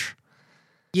church.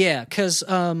 Yeah, because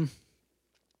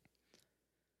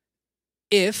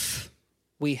if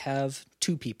we have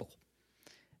two people,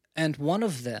 and one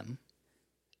of them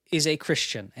is a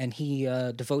Christian, and he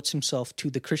devotes himself to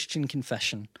the Christian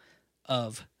confession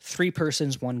of three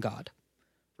persons, one God,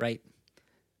 right?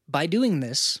 By doing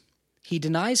this, he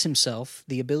denies himself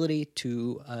the ability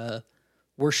to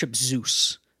worship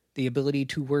Zeus, the ability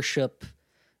to worship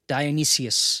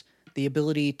Dionysius, the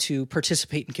ability to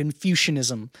participate in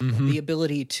Confucianism, the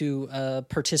ability to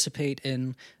participate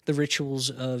in the rituals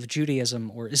of Judaism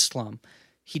or Islam.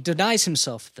 He denies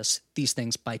himself these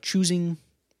things by choosing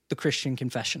the Christian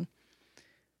confession.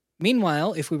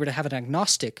 Meanwhile, if we were to have an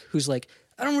agnostic who's like,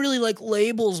 I don't really like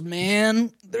labels,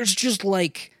 man. There's just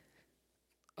like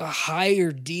a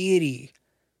higher deity.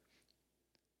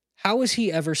 How is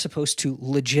he ever supposed to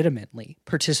legitimately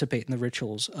participate in the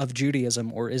rituals of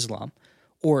Judaism or Islam,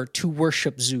 or to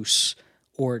worship Zeus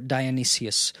or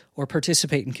Dionysius, or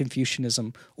participate in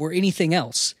Confucianism or anything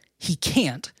else? He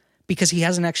can't, because he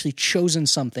hasn't actually chosen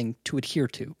something to adhere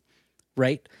to,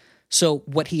 right? So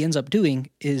what he ends up doing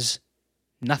is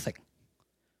nothing,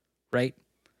 right?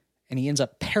 And he ends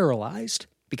up paralyzed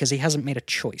because he hasn't made a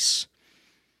choice.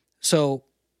 So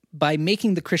by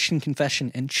making the Christian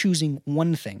confession and choosing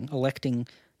one thing, electing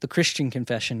the Christian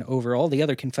confession over all the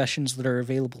other confessions that are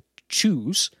available to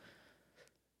choose,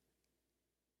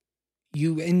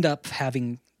 you end up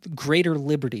having greater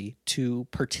liberty to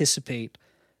participate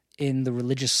in the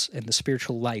religious and the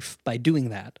spiritual life by doing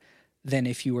that than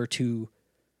if you were to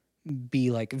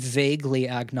be like vaguely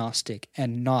agnostic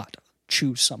and not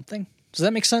choose something. Does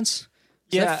that make sense?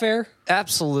 Is that fair?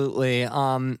 Absolutely.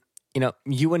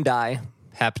 You and I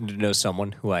happen to know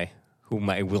someone whom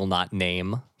I will not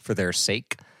name for their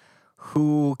sake,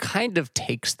 who kind of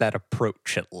takes that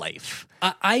approach at life.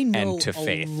 I know and to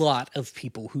faith. A lot of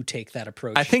people who take that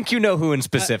approach. I think you know who in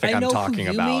specific I'm talking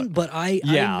who you about. Mean, but I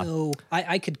know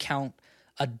I could count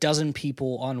a dozen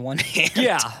people on one hand.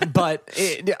 Yeah, but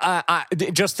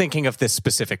just thinking of this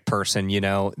specific person,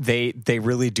 they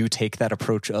really do take that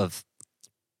approach of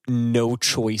no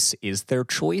choice is their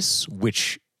choice,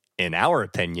 which in our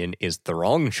opinion is the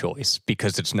wrong choice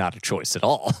because it's not a choice at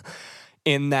all.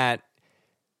 In that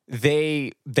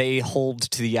they hold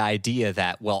to the idea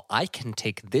that, well, I can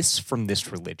take this from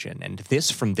this religion and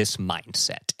this from this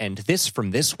mindset and this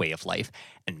from this way of life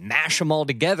and mash them all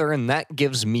together, and that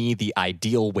gives me the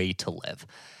ideal way to live.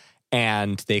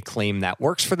 And they claim that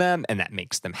works for them and that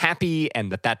makes them happy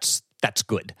and that's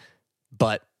good.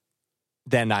 But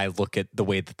then I look at the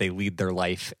way that they lead their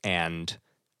life, and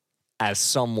as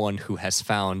someone who has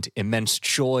found immense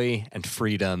joy and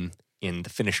freedom in the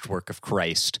finished work of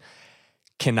Christ,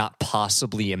 cannot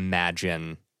possibly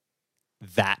imagine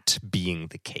that being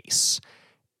the case.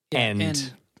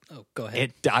 And go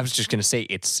ahead. I was just going to say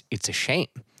it's a shame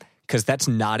because that's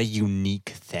not a unique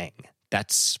thing.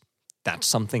 That's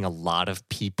something a lot of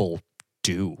people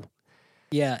do.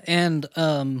 Yeah, and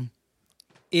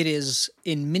it is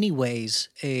in many ways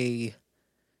a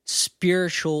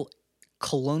spiritual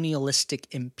colonialistic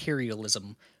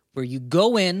imperialism where you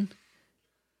go in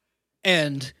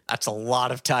and that's a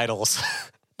lot of titles.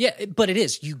 Yeah, but it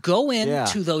is. You go in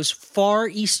to those far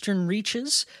eastern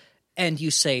reaches and you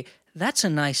say, that's a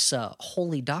nice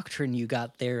holy doctrine you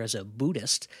got there as a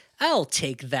Buddhist. I'll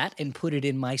take that and put it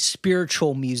in my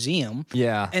spiritual museum.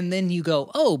 Yeah. And then you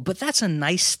go, oh, but that's a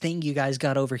nice thing you guys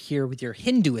got over here with your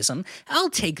Hinduism.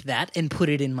 I'll take that and put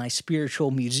it in my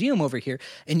spiritual museum over here.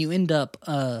 And you end up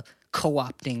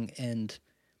co-opting and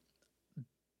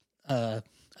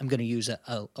I'm going to use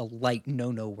a light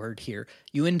no-no word here.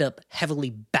 You end up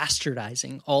heavily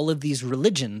bastardizing all of these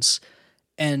religions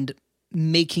and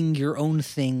making your own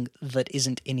thing that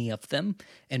isn't any of them.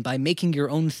 And by making your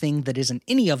own thing that isn't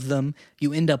any of them,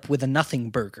 you end up with a nothing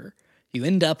burger. You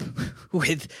end up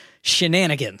with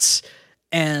shenanigans.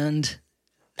 And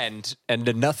a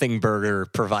nothing burger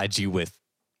provides you with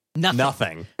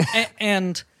nothing.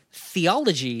 And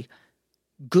theology,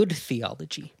 good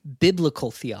theology,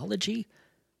 biblical theology,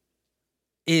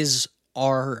 is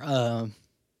our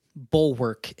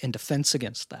bulwark and defense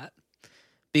against that.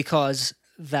 Because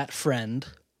that friend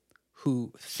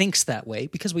who thinks that way,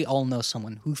 because we all know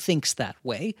someone who thinks that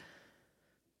way,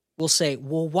 will say,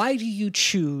 well, why do you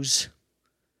choose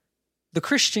the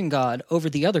Christian God over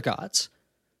the other gods?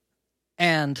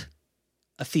 And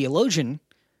a theologian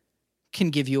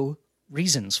can give you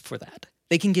reasons for that.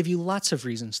 They can give you lots of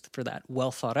reasons for that,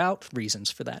 well thought out reasons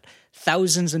for that,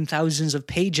 thousands and thousands of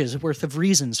pages worth of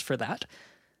reasons for that.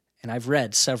 And I've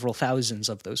read several thousands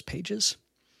of those pages.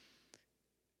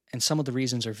 And some of the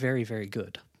reasons are very, very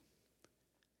good.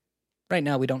 Right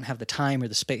now, we don't have the time or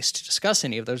the space to discuss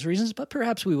any of those reasons, but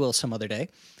perhaps we will some other day.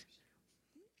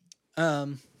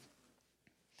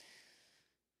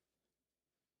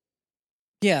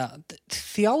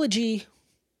 Theology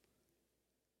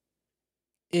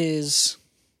is...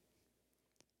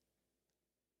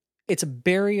 it's a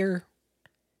barrier,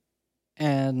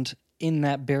 and in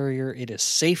that barrier, it is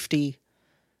safety,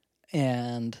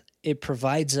 and it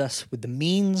provides us with the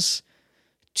means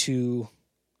to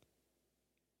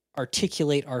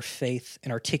articulate our faith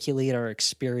and articulate our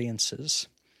experiences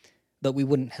that we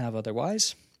wouldn't have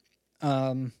otherwise.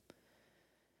 I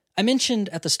mentioned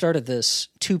at the start of this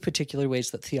two particular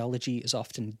ways that theology is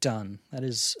often done. That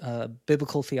is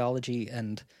biblical theology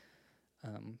and...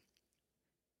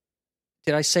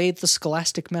 did I say the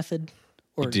scholastic method?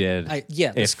 Or you did.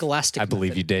 The scholastic method. I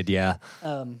believe you did, yeah.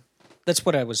 That's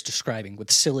what I was describing with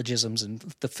syllogisms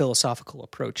and the philosophical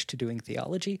approach to doing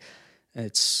theology.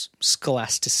 It's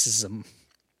scholasticism.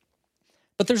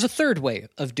 But there's a third way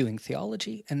of doing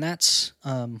theology, and that's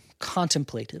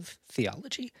contemplative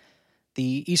theology.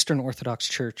 The Eastern Orthodox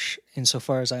Church,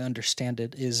 insofar as I understand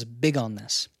it, is big on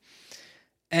this.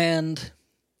 And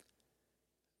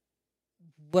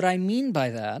what I mean by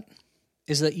that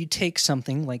is that you take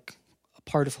something like a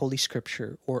part of Holy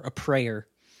Scripture or a prayer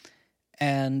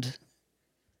and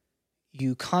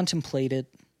you contemplate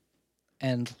it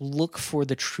and look for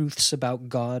the truths about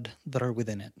God that are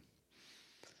within it.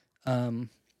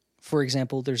 For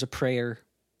example, there's a prayer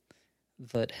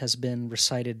that has been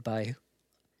recited by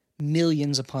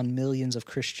millions upon millions of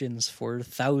Christians for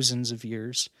thousands of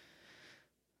years,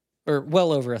 or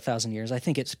well over 1,000 years. I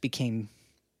think it became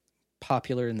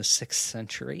popular in the 6th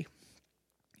century.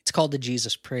 It's called the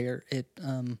Jesus Prayer. It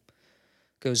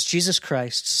goes, Jesus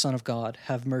Christ, Son of God,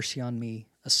 have mercy on me,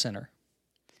 a sinner.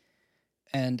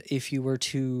 And if you were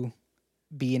to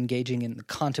be engaging in the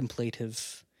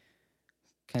contemplative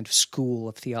kind of school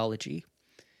of theology,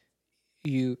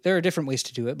 there are different ways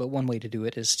to do it, but one way to do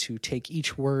it is to take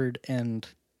each word and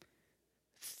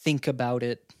think about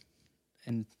it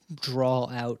and draw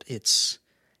out its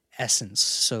essence.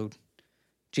 So,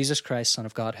 Jesus Christ, Son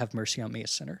of God, have mercy on me, a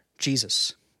sinner.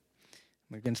 Jesus.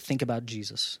 We're going to think about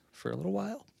Jesus for a little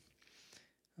while.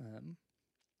 In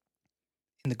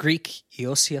the Greek,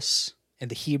 Iosias. In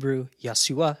the Hebrew,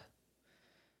 Yeshua,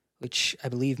 which I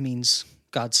believe means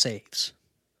God saves.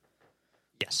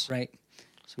 Yes. Right?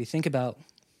 So we think about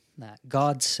that.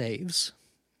 God saves.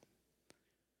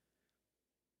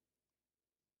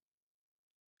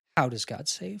 How does God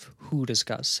save? Who does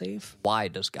God save? Why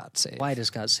does God save? Why does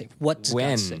God save? What does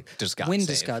God save? Does God when save?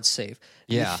 does God save?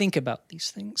 And Yeah. you think about these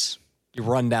things. You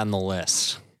run down the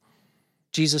list.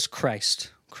 Jesus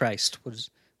Christ. Christ. What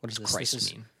does this? Christ This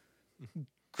is mean?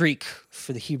 Greek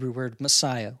for the Hebrew word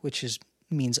Messiah, which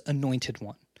means anointed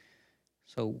one.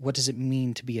 So what does it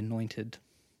mean to be anointed?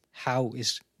 How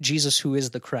is Jesus, who is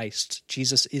the Christ,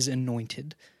 Jesus is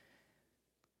anointed.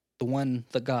 The one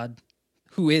that God,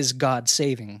 who is God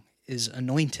saving, is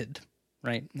anointed,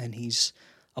 right? And he's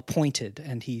appointed,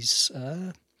 and he's,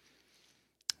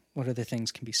 what other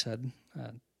things can be said?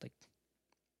 Like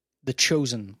the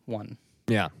chosen one,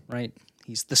 Yeah. right?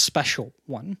 He's the special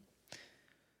one.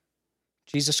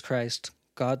 Jesus Christ,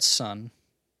 God's Son,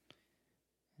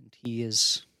 and he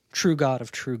is true God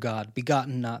of true God,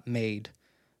 begotten, not made.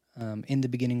 In the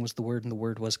beginning was the Word, and the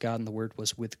Word was God, and the Word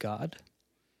was with God.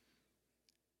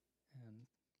 And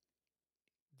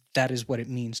that is what it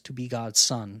means to be God's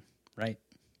Son, right?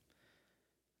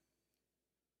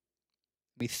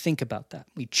 We think about that.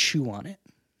 We chew on it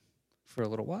for a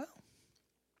little while.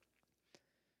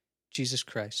 Jesus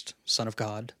Christ, Son of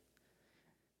God,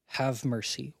 have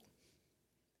mercy.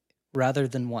 Rather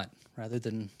than what? Rather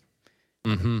than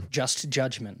just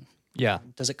judgment. Yeah.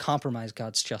 Does it compromise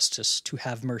God's justice to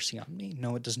have mercy on me?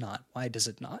 No, it does not. Why does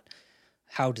it not?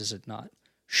 How does it not?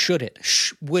 Should it?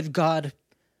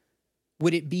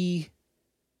 Would it be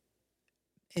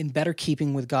in better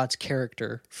keeping with God's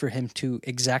character for him to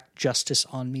exact justice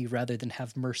on me rather than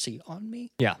have mercy on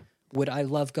me? Yeah. Would I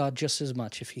love God just as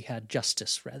much if he had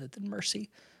justice rather than mercy?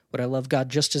 Would I love God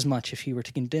just as much if he were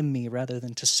to condemn me rather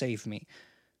than to save me?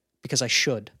 Because I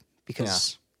should.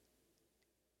 Because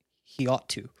he ought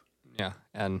to. Yeah.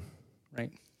 And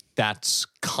right? That's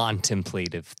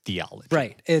contemplative theology.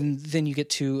 Right. And then you get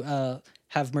to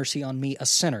have mercy on me, a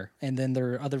sinner. And then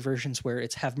there are other versions where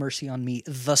it's have mercy on me,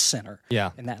 the sinner.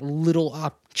 Yeah. And that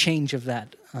little change of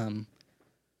that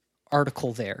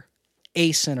article there,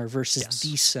 a sinner versus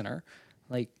the sinner.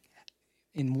 Like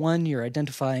in one, you're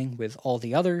identifying with all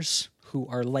the others who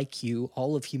are like you,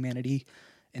 all of humanity.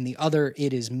 In the other,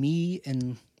 it is me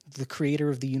and the creator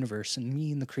of the universe, and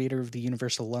me and the creator of the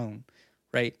universe alone,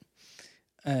 right?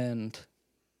 And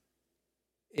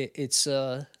it's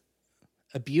a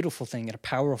beautiful thing and a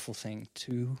powerful thing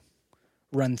to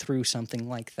run through something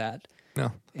like that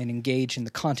and engage in the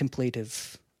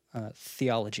contemplative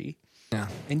theology. Yeah.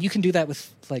 And you can do that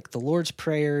with like the Lord's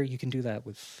Prayer. You can do that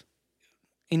with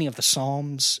any of the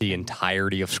Psalms. The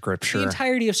entirety of Scripture. The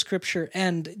entirety of Scripture.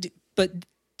 But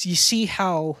do you see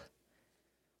how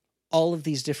all of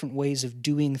these different ways of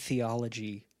doing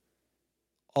theology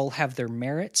all have their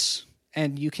merits?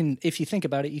 And you can, if you think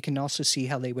about it, you can also see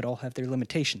how they would all have their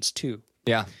limitations too.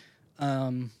 Yeah.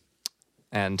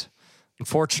 And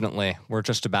unfortunately, we're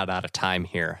just about out of time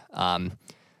here.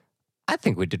 I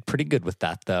think we did pretty good with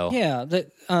that, though. Yeah.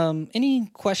 Any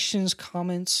questions,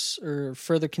 comments, or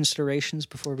further considerations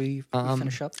before we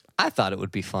finish up? I thought it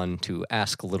would be fun to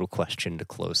ask a little question to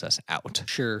close us out.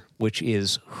 Sure. Which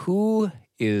is, who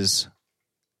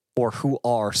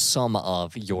are some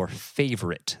of your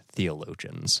favorite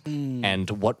theologians? And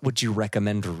what would you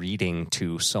recommend reading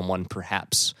to someone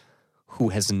perhaps who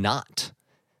has not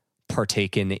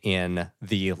partaken in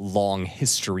the long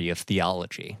history of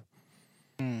theology?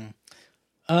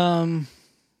 I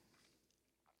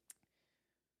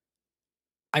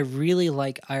really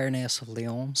like Irenaeus of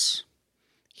Lyons.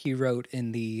 He wrote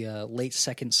in the late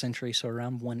 2nd century, so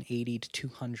around 180 to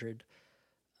 200.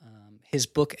 His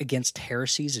book Against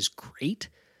Heresies is great.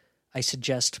 I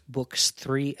suggest books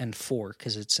 3 and 4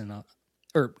 because it's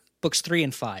books 3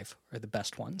 and 5 are the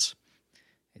best ones.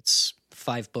 It's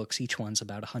 5 books. Each one's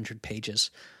about 100 pages.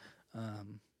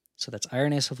 So that's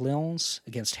Irenaeus of Lyons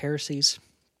Against Heresies.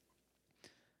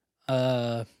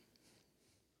 Bernard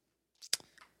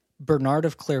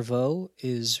of Clairvaux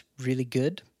is really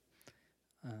good.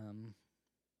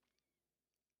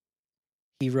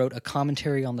 He wrote a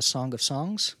commentary on the Song of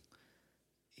Songs.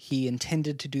 He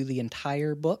intended to do the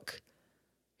entire book.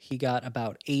 He got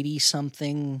about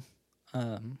 80-something.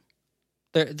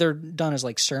 They're done as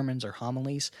like sermons or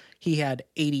homilies. He had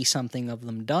 80-something of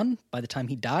them done by the time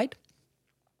he died.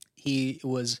 He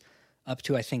was up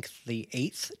to, I think, the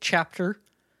 8th chapter.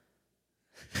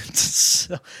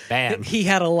 So Man. he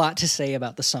had a lot to say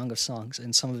about the Song of Songs,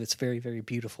 and some of it's very, very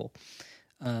beautiful.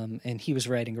 And he was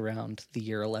writing around the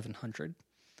year 1100.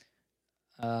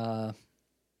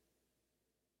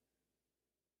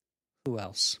 Who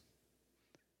else?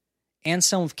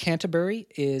 Anselm of Canterbury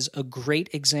is a great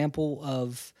example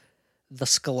of the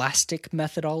scholastic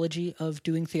methodology of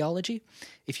doing theology.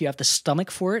 If you have the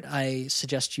stomach for it, I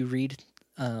suggest you read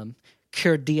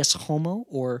Cur Deus Homo,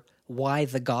 or Why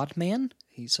the God-Man.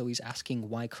 So he's asking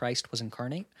why Christ was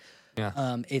incarnate.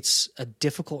 Yeah. It's a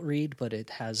difficult read, but it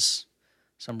has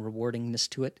some rewardingness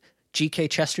to it. G.K.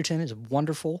 Chesterton is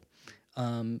wonderful.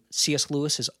 C.S.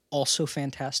 Lewis is also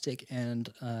fantastic, and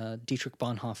Dietrich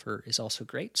Bonhoeffer is also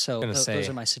great. So those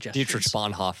are my suggestions. Dietrich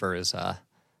Bonhoeffer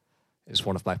is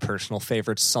one of my personal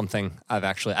favorites. Something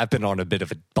I've been on a bit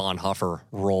of a Bonhoeffer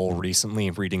roll recently,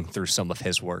 reading through some of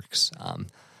his works.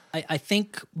 I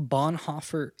think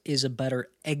Bonhoeffer is a better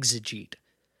exegete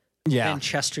than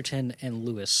Chesterton and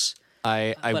Lewis.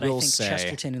 I will think say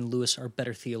Chesterton and Lewis are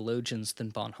better theologians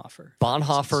than Bonhoeffer.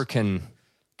 Bonhoeffer can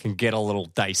get a little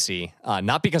dicey,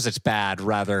 not because it's bad.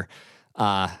 Rather,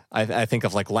 I think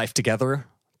of like Life Together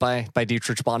by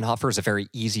Dietrich Bonhoeffer is a very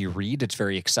easy read. It's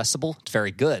very accessible. It's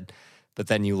very good. But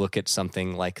then you look at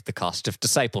something like The Cost of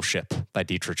Discipleship by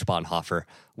Dietrich Bonhoeffer,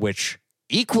 which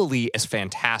equally is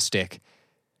fantastic.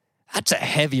 That's a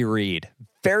heavy read,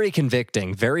 very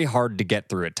convicting, very hard to get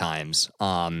through at times.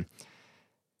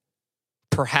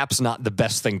 Perhaps not the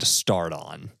best thing to start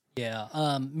on.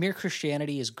 Yeah, Mere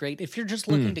Christianity is great. If you're just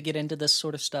looking to get into this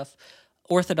sort of stuff,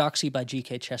 Orthodoxy by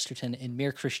G.K. Chesterton and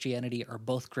Mere Christianity are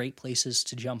both great places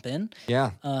to jump in.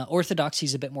 Yeah. Orthodoxy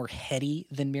is a bit more heady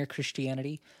than Mere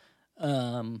Christianity.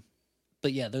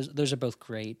 But yeah, those are both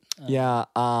great.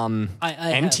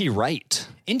 N.T. Wright.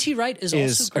 N.T. Wright is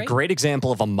also great. A great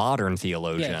example of a modern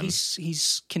theologian. Yeah,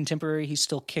 he's contemporary. He's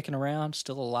still kicking around,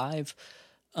 still alive.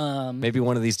 Maybe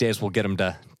one of these days we'll get him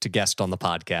to guest on the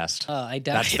podcast. I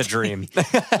doubt That's the dream.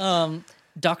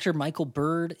 Dr. Michael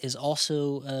Bird is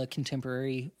also a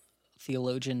contemporary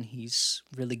theologian. He's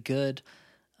really good.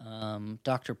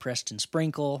 Dr. Preston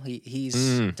Sprinkle,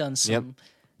 he's done some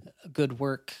good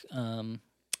work.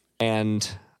 And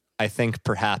I think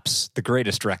perhaps the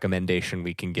greatest recommendation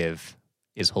we can give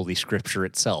is Holy Scripture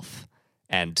itself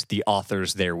and the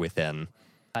authors there within.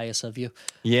 Pious of you.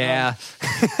 Yeah.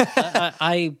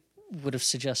 I would have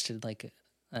suggested, like,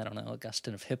 I don't know,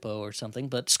 Augustine of Hippo or something,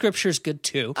 but Scripture's good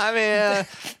too. I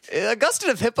mean, Augustine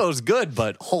of Hippo's good,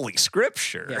 but Holy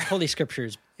Scripture. Yeah, Holy Scripture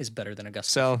is better than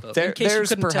Augustine so of Hippo. In case you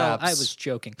couldn't tell, I was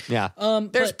joking. Yeah.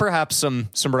 There's perhaps some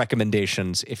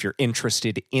recommendations if you're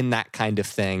interested in that kind of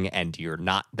thing and you're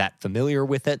not that familiar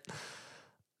with it.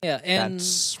 Yeah, and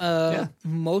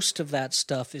most of that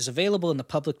stuff is available in the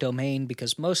public domain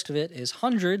because most of it is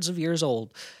hundreds of years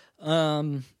old.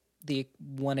 The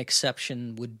one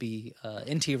exception would be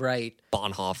N.T. Wright,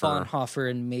 Bonhoeffer,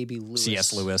 and maybe Lewis.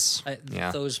 C.S. Lewis.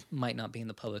 Those might not be in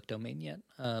the public domain yet.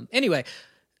 Anyway,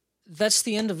 that's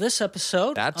the end of this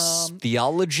episode. That's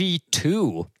Theology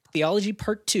 2. Theology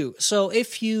Part 2. So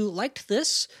if you liked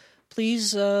this,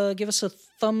 please give us a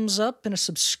thumbs up and a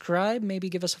subscribe. Maybe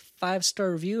give us a 5-star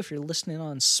review if you're listening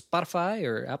on Spotify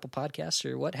or Apple Podcasts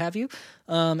or what have you.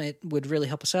 It would really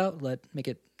help us out. Make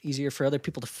it easier for other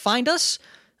people to find us.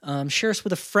 Share us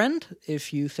with a friend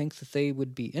if you think that they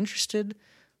would be interested.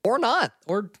 Or not.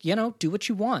 Or, do what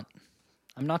you want.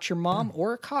 I'm not your mom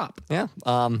or a cop. Yeah.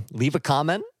 Leave a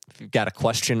comment if you've got a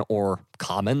question or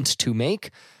comment to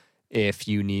make. If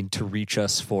you need to reach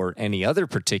us for any other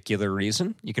particular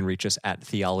reason, you can reach us at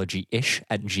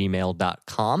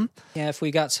theologyish@gmail.com. Yeah, if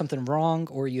we got something wrong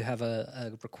or you have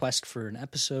a request for an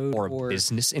episode or a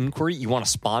business inquiry, you want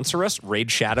to sponsor us,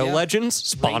 Raid Shadow Legends,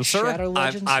 sponsor. Raid Shadow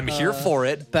Legends. I'm here for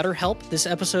it. BetterHelp. This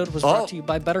episode was brought to you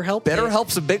by BetterHelp.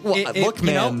 BetterHelp's a big one. Look,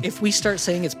 man. If we start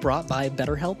saying it's brought by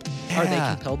BetterHelp, are they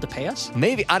compelled to pay us?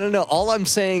 Maybe. I don't know. All I'm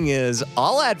saying is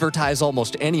I'll advertise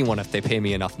almost anyone if they pay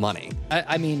me enough money.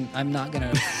 I mean, I'm not going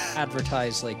to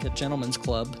advertise like a gentleman's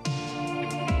club.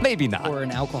 Maybe not. Or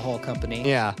an alcohol company.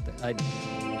 Yeah.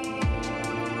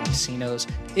 casinos.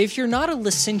 If you're not a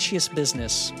licentious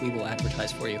business, we will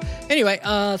advertise for you. Anyway,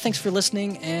 thanks for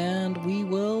listening, and we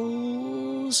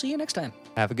will see you next time.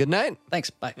 Have a good night. Thanks.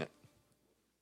 Bye. Yeah.